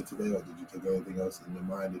listened to today, or did you take anything else in your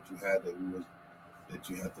mind that you had that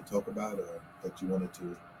you had to talk about, or that you wanted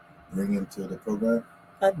to bring into the program?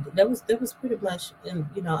 That was pretty much, and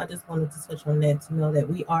I just wanted to touch on that, to know that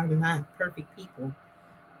we are not perfect people.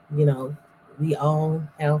 We all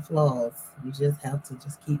have flaws. We just have to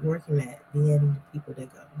just keep working at being the people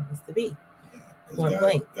that God wants us to be.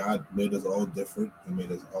 God made us all different. He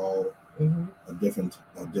made us all a different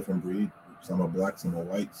breed. Some are black, some are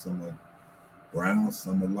white, some are brown,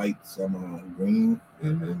 some are light, some are green. I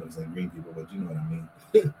don't know if it's green people, but you know what I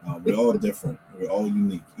mean. We're all different. We're all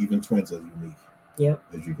unique. Even twins are unique. Yep.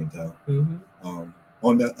 As you can tell.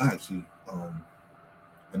 On that, actually,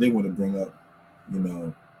 I did want to bring up,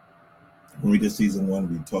 when we did season 1,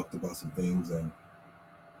 we talked about some things, and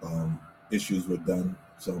issues were done.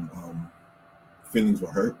 Some feelings were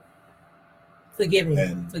hurt. Forgiving.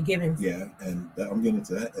 Yeah, and I'm getting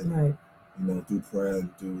to that. And, right. Through prayer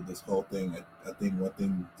and through this whole thing, I think one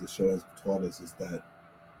thing the show has taught us is that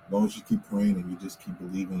as long as you keep praying and you just keep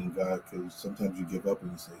believing in God, because sometimes you give up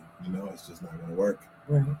and you say, it's just not going to work.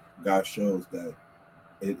 Right. God shows that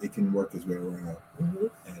it can work its way around,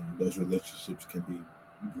 and those relationships can be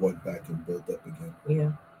brought back and built up again.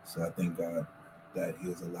 Yeah. So I thank God that He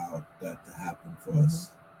has allowed that to happen for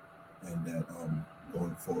us, and that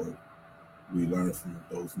going forward, we learn from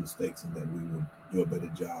those mistakes, and that we will do a better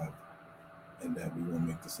job and that we won't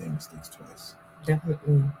make the same mistakes twice.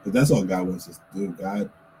 Definitely. But that's all God wants us to do.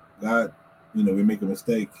 God, we make a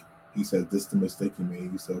mistake. He says, this is the mistake you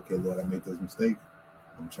made. You say, okay, Lord, I made this mistake.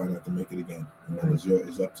 I'm trying not to make it again. And then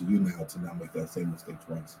it's up to you now to not make that same mistake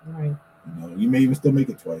twice. Right. You may even still make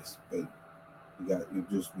it twice, but we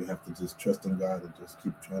have to just trust in God and just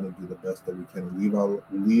keep trying to do the best that we can and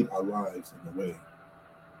lead our lives in the way,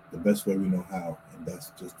 the best way we know how, and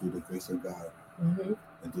that's just through the grace of God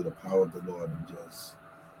and through the power of the Lord, and just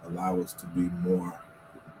allow us to be more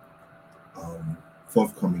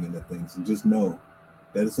forthcoming in the things, and just know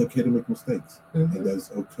that it's okay to make mistakes, and that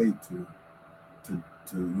it's okay to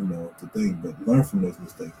think, but learn from those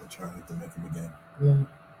mistakes and try not to make them again.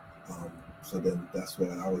 So then that's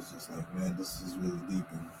where I was just like, man, this is really deep,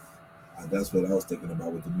 and that's what I was thinking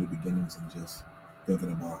about with the new beginnings, and just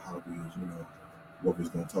thinking about how we, what we was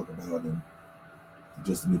going to talk about, and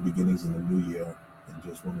just the new beginnings in the new year, and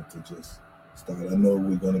just wanted to just start. I know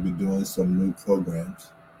we're going to be doing some new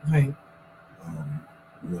programs. Right.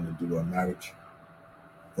 We're going to do a marriage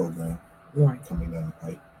program coming down the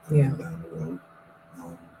pipe, down the road,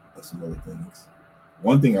 and some other things.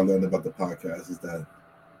 One thing I learned about the podcast is that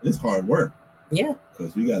it's hard work. Yeah.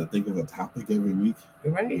 Because we got to think of a topic every week.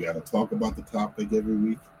 Right. We got to talk about the topic every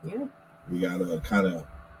week. Yeah. We got to kind of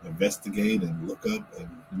investigate and look up and,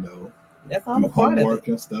 that's all do a part homework of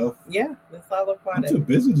it. and stuff. Yeah, that's all a part I'm of too it.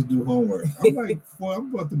 busy to do homework.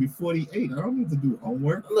 I'm about to be 48. I don't need to do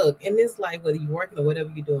homework. Look, in this life, whether you're working or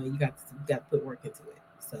whatever you're doing, you got to put work into it.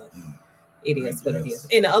 So it is what it is.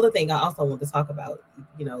 And the other thing I also want to talk about,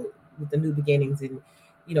 with the new beginnings and,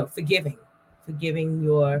 forgiving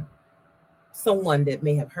your someone that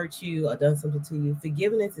may have hurt you or done something to you.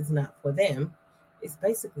 Forgiveness is not for them. It's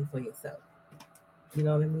basically for yourself. You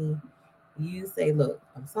know what I mean? You say, look,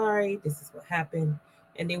 I'm sorry. This is what happened.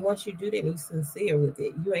 And then once you do that and you're sincere with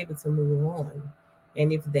it, you're able to move on.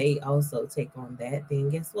 And if they also take on that, then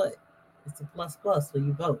guess what? It's a plus for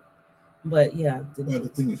you both. But yeah. The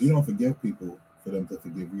thing is, you don't forgive people for them to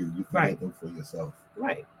forgive you. You forgive them for yourself.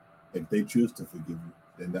 Right. If they choose to forgive you,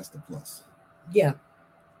 then that's the plus. Yeah.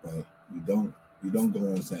 Right. You don't go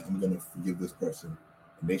and say, I'm going to forgive this person,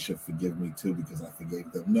 and they should forgive me too because I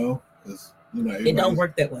forgave them. No, because it don't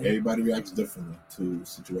work that way. Everybody reacts differently to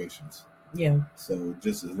situations. Yeah. So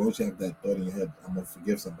just as long as you have that thought in your head, I'm gonna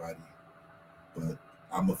forgive somebody, but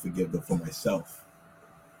I'm gonna forgive them for myself.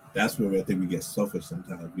 That's where I think we get selfish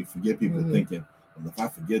sometimes. We forgive people thinking, well, if I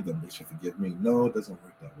forgive them, they should forgive me. No, it doesn't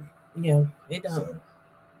work that way. Yeah, it don't.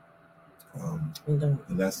 So, it don't.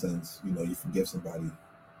 In that sense, you forgive somebody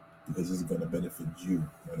because it's going to benefit you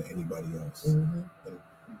more than anybody else, and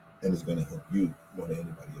it's going to help you more than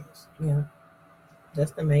anybody else. Yeah,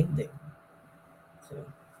 that's the main thing. So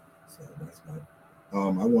that's my.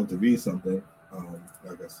 I want to read something.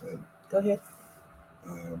 Like I said. Go ahead.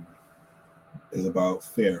 Is about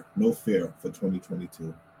fear. No fear for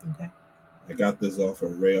 2022. Okay. I got this off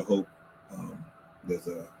of Ray of Hope.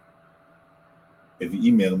 If you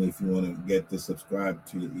email me, if you want to get this subscribed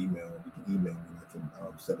to your email, you can email me and I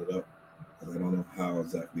can set it up. Because I don't know how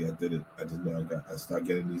exactly I did it. I just know I start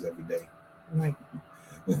getting these every day. Right.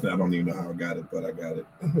 I don't even know how I got it, but I got it.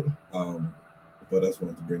 But I just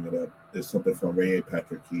wanted to bring it up. There's something from Ray A.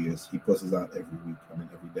 Patrick. He puts it out every week.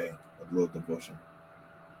 Every day, a little devotion.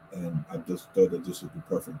 And I just thought that this would be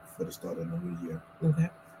perfect for the start of the new year. Okay.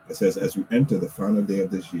 It says, as we enter the final day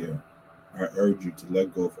of this year, I urge you to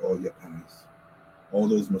let go of all your past, all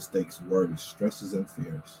those mistakes, worries, stresses, and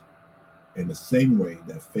fears. In the same way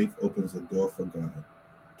that faith opens the door for God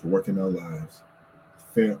to work in our lives,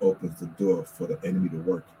 fear opens the door for the enemy to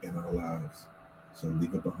work in our lives. So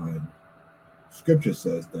leave it behind. Scripture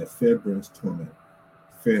says that fear brings torment.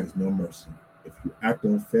 Fear has no mercy. If you act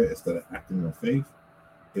on fear instead of acting on faith,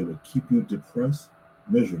 it will keep you depressed,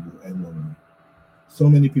 miserable, and lonely. So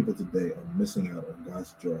many people today are missing out on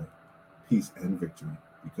God's joy, peace, and victory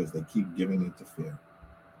because they keep giving in to fear.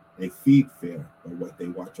 They feed fear by what they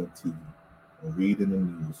watch on TV, or read in the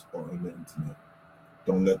news, or on the internet.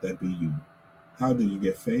 Don't let that be you. How do you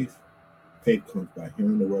get faith? Faith comes by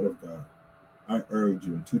hearing the word of God. I urge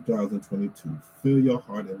you in 2022, fill your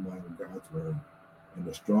heart and mind with God's word, and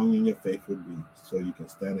the strong in your faith will be so you can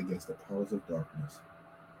stand against the powers of darkness.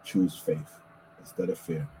 Choose faith instead of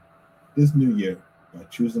fear. This new year, by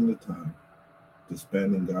choosing the time to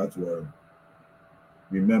spend in God's word,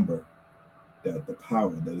 remember that the power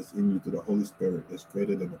that is in you through the Holy Spirit is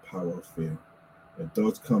greater than the power of fear. When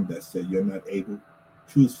thoughts come that say you're not able,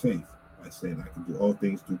 choose faith by saying, I can do all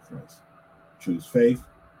things through Christ. Choose faith,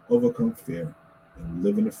 overcome fear, and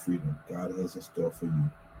live in the freedom God has in store for you.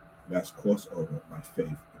 That's crossed over by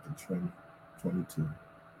faith into 2022.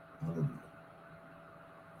 Hallelujah.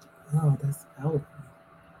 Oh, that's powerful.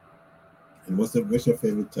 And what's your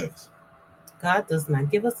favorite text? God does not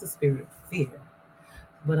give us a spirit of fear,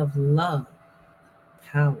 but of love,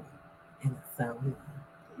 power, and a sound mind.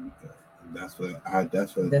 There you go. And that's what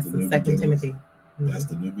That's the the new Second beginnings. Timothy. That's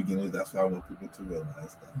the new beginnings. That's why I want people to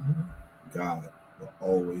realize that God will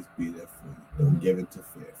always be there for you. Don't give in to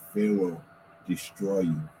fear. Fear will destroy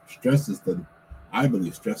you. I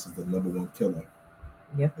believe stress is the number one killer.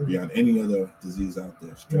 Beyond any other disease out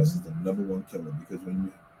there, stress is the number one killer. Because when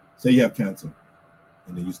you say you have cancer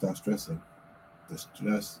and then you start stressing, the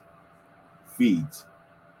stress feeds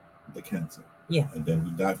the cancer. Yeah. And then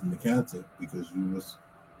you die from the cancer because you was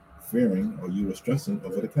fearing or you were stressing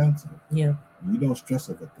over the cancer. Yeah. When you don't stress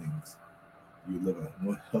over things, you live a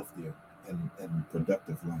more healthier and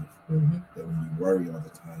productive life than when you worry all the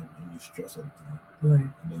time and you stress all the time. Right.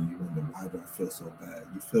 And then you wonder, why do I feel so bad?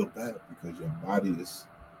 You feel bad because your body is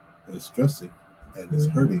stressing and it's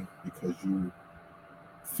hurting because you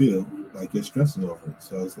feel like you're stressing over it.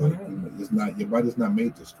 So it's like it's not, your body's not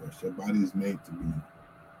made to stress. Your body is made to be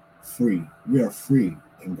free. We are free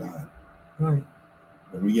in God. Right.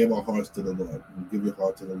 When we give our hearts to the Lord, when you give your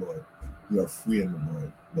heart to the Lord, you are free in the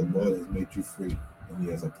Lord. The Lord has made you free, and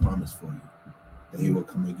He has a promise for you that He will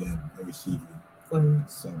come again and receive you.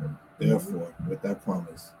 So, therefore, with that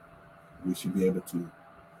promise, we should be able to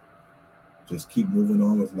just keep moving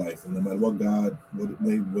on with life, and no matter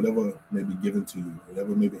whatever may be given to you,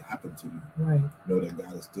 whatever may be happened to you, know that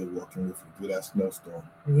God is still walking with you through that snowstorm,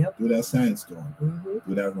 through that sandstorm,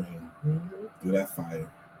 through that rain, through that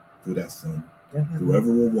fire, through that sun. Through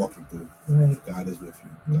whatever we're walking through, God is with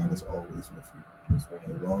you. God is always with you. That's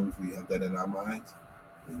right. As long as we have that in our minds,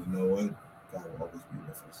 then you know what? God will always be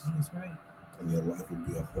with us. That's right. And your life will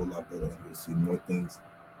be a whole lot better, and you'll see more things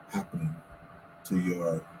happening to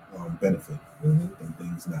your benefit than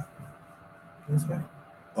things not. That's right.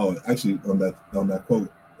 Oh, actually, on that quote,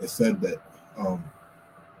 it said that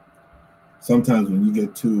sometimes when you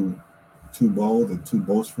get too bold and too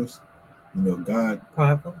boisterous, God.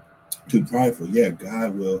 Prideful. Too prideful, yeah,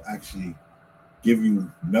 God will actually give you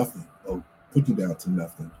nothing or put you down to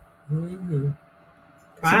nothing.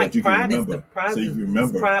 Pride, so that you can pride remember. Is the pride. So you can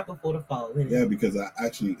remember. Pride before the fall. Yeah, because I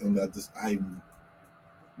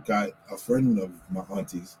got a friend of my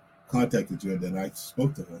auntie's contacted you, and then I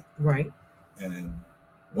spoke to her. Right. And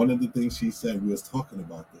one of the things she said, we was talking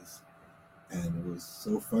about this, and it was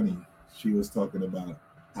so funny. She was talking about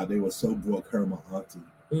how they were so broke, her and my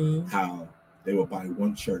auntie, how they would buy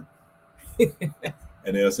one shirt.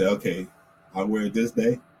 And they'll say, okay, I'll wear it this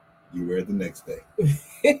day, you wear it the next day.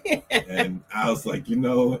 And I was like,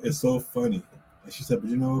 it's so funny. And she said, but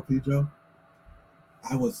you know what, Pedro?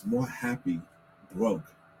 I was more happy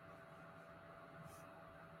broke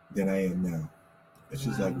than I am now. And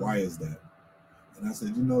she's like, why is that? And I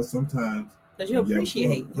said, sometimes because you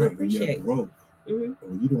appreciate. When you're broke, or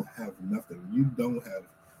you don't have nothing, you don't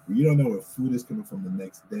know where food is coming from the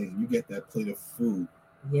next day, and you get that plate of food.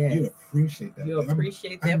 Yes. You appreciate that. You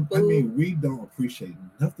appreciate that food. I mean, we don't appreciate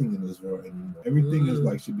nothing in this world anymore. Everything is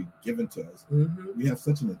like should be given to us. We have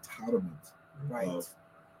such an entitlement of,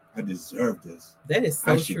 I deserve this. That is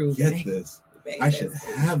so true. I should get this. I should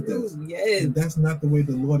have this. Yes. And that's not the way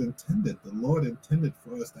the Lord intended. The Lord intended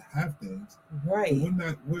for us to have things. Right.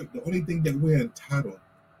 We're the only thing that we're entitled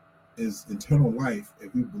is eternal life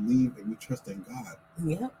if we believe and we trust in God.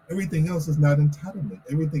 Yeah. Everything else is not entitlement.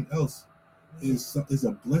 Everything else is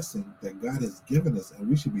a blessing that God has given us, and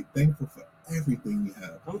we should be thankful for everything we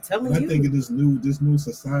have. I'm telling you. I think in this new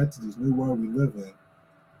society, this new world we live in,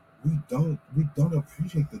 we don't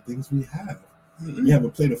appreciate the things we have. You have a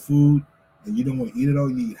plate of food and you don't want to eat it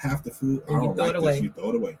all. You eat half the food. I don't like this. You throw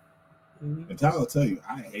it away. And Tyler will tell you,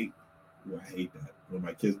 I hate that when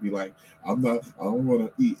my kids be like, I don't want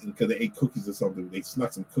to eat because they ate cookies or something. They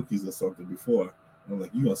snuck some cookies or something before. And I'm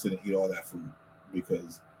like, you're gonna sit and eat all that food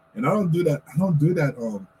because. And I don't do that.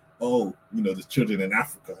 There's children in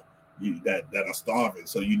Africa that are starving,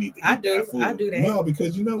 so you need to eat that food. I do that. No,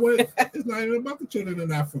 because you know what? It's not even about the children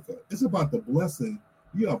in Africa. It's about the blessing.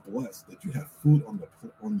 You are blessed that you have food on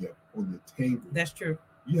your table. That's true.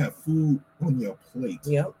 You have food on your plate.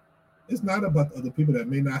 Yep. It's not about the other people that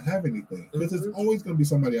may not have anything, because there's always going to be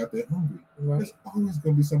somebody out there hungry. Right. There's always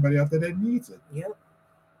going to be somebody out there that needs it. Yep.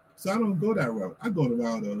 So I don't go that route. I go the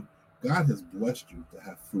route of, God has blessed you to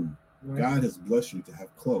have food. Right. God has blessed you to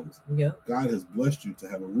have clothes. Yep. God has blessed you to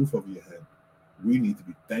have a roof over your head. We need to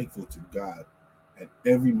be thankful to God at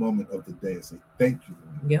every moment of the day and say, thank you,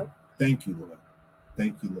 Lord. Yep. Thank you, Lord.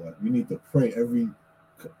 Thank you, Lord. We need to pray every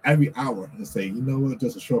hour and say, you know what,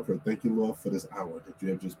 just a short prayer. Thank you, Lord, for this hour that you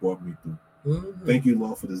have just brought me through. Thank you,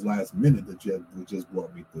 Lord, for this last minute that you have just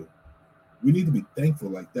brought me through. We need to be thankful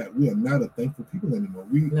like that. We are not a thankful people anymore.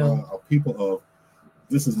 We No. are a people of,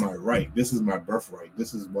 this is my right. This is my birthright.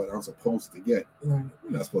 This is what I'm supposed to get. Right. We're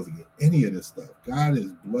not supposed to get any of this stuff. God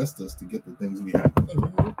has blessed us to get the things we have.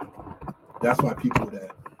 That's why people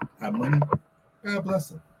that have money, God bless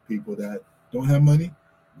them. People that don't have money,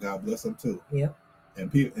 God bless them too. Yep.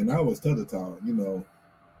 And I always tell the town,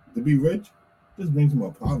 to be rich just brings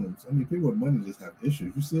more problems. I mean, people with money just have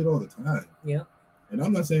issues. You see it all the time. Yep. And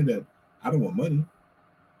I'm not saying that I don't want money,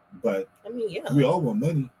 but I mean, yeah. we all want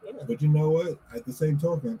money. Yeah. But you know what? At the same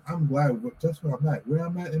token, I'm glad with just where I'm at. Where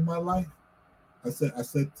I'm at in my life, I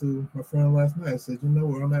said to my friend last night, I said,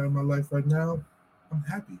 where I'm at in my life right now, I'm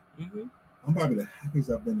happy. I'm probably the happiest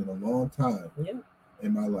I've been in a long time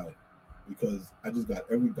in my life, because I just got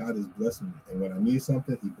God has blessed me. And when I need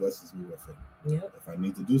something, he blesses me with it. Yep. If I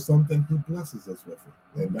need to do something, he blesses us with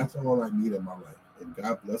it. And that's all I need in my life. And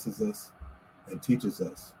God blesses us and teaches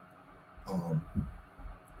us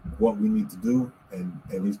what we need to do. And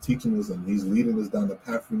he's teaching us and he's leading us down the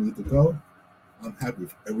path we need to go. I'm happy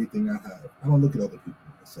with everything I have. I don't look at other people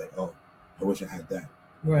and say, oh, I wish I had that.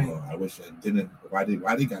 Right. Or I wish I didn't. Why they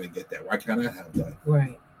gotta get that? Why can't I have that?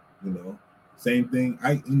 Right. Same thing.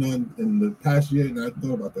 In the past year, and I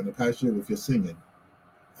thought about that in the past year with your singing,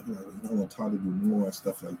 I'd be like, I want Todd to do more and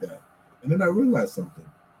stuff like that. And then I realized something.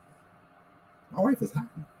 My wife is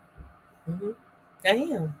happy. I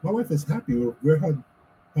am. My wife is happy with where her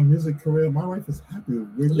music career. My wife is happy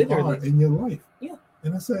with where you are in your life. Yeah.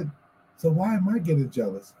 And I said, so why am I getting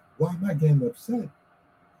jealous? Why am I getting upset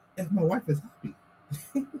if my wife is happy?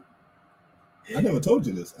 I never told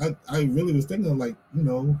you this. I really was thinking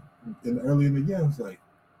early in the year, I was like,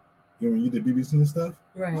 when you did BBC and stuff,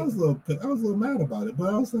 right. I was a little mad about it,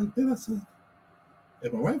 but I was like, then I said,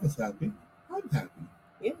 if my wife is happy, I'm happy.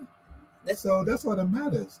 Yeah. So that's all that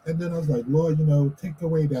matters. And then I was like, Lord, take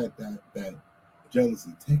away that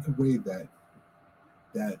jealousy, take away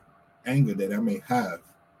that anger that I may have,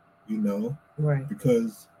 right?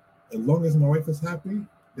 Because as long as my wife is happy,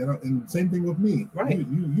 and same thing with me. Right.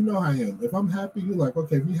 You know how I am. If I'm happy, you're like,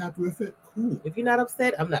 okay, if you're happy with it, cool. If you're not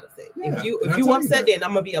upset, I'm not upset. Yeah. If you upset, then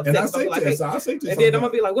I'm gonna be upset. And I'll say to you, and then I'm gonna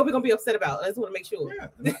be like, what we gonna be upset about? I just want to make sure. Yeah.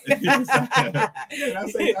 And I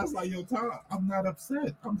say, that's like, Tom, I'm not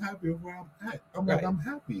upset. I'm happy with where I'm at. Like, I'm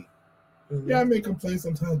happy. Yeah, I may complain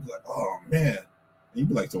sometimes, like, oh man. And you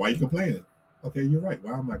be like, so why are you complaining? Okay, you're right.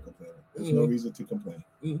 Why am I complaining? There's no reason to complain.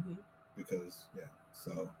 Because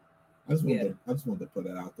so I just wanted to put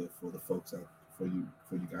that out there for the folks for you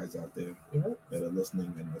guys out there that are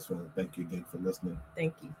listening, and I just want to thank you again for listening.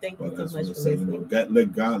 Thank you so much. I just want to say,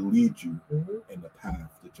 let God lead you in the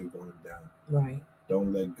path that you're going down. Right.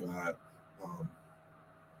 Don't let God,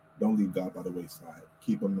 don't leave God by the wayside.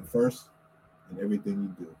 Keep Him the first in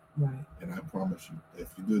everything you do. Right. And I promise you, if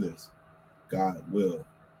you do this, God will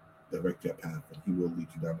direct your path, and He will lead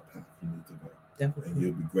you down the path you need to go. Definitely. And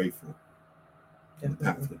you'll be grateful for the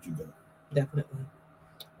path that you go. Definitely.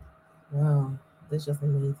 Wow, that's just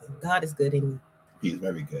amazing. God is good, and He's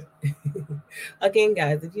very good. Again,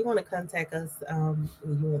 guys, if you want to contact us,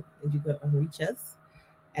 you can reach us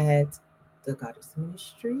at the Goddess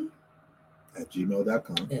Ministry at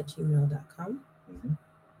gmail.com. That's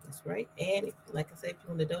right. And like I said, if you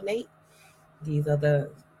want to donate, these are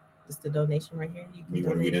just the donation right here. You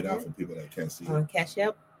want to read it out for people that can't see it. Cash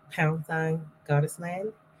App, #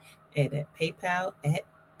 Goddessland, and at PayPal at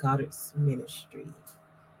Goddess Ministry.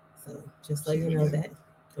 So just so you know that,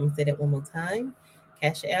 I'm gonna say that one more time.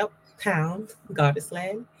 Cash App, #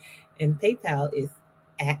 Goddessland, and PayPal is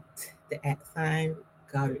at the @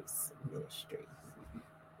 Goddess Ministry.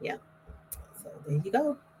 Yeah. So there you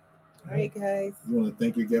go. All right, guys. We want to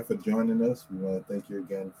thank you again for joining us. We want to thank you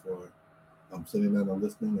again for sitting down and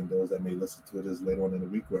listening, and those that may listen to it later on in the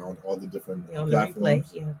week. We're on all the different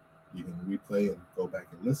platforms. You can replay and go back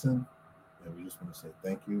and listen. And we just want to say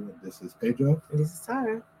thank you. And this is Pedro. And this is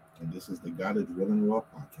Tara. And this is the Goddess Real and Raw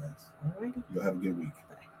podcast. All righty. You'll have a good week.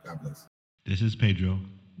 Bye. God bless. This is Pedro.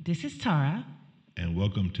 This is Tara. And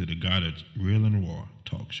welcome to the Goddess Real and Raw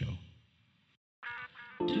talk show.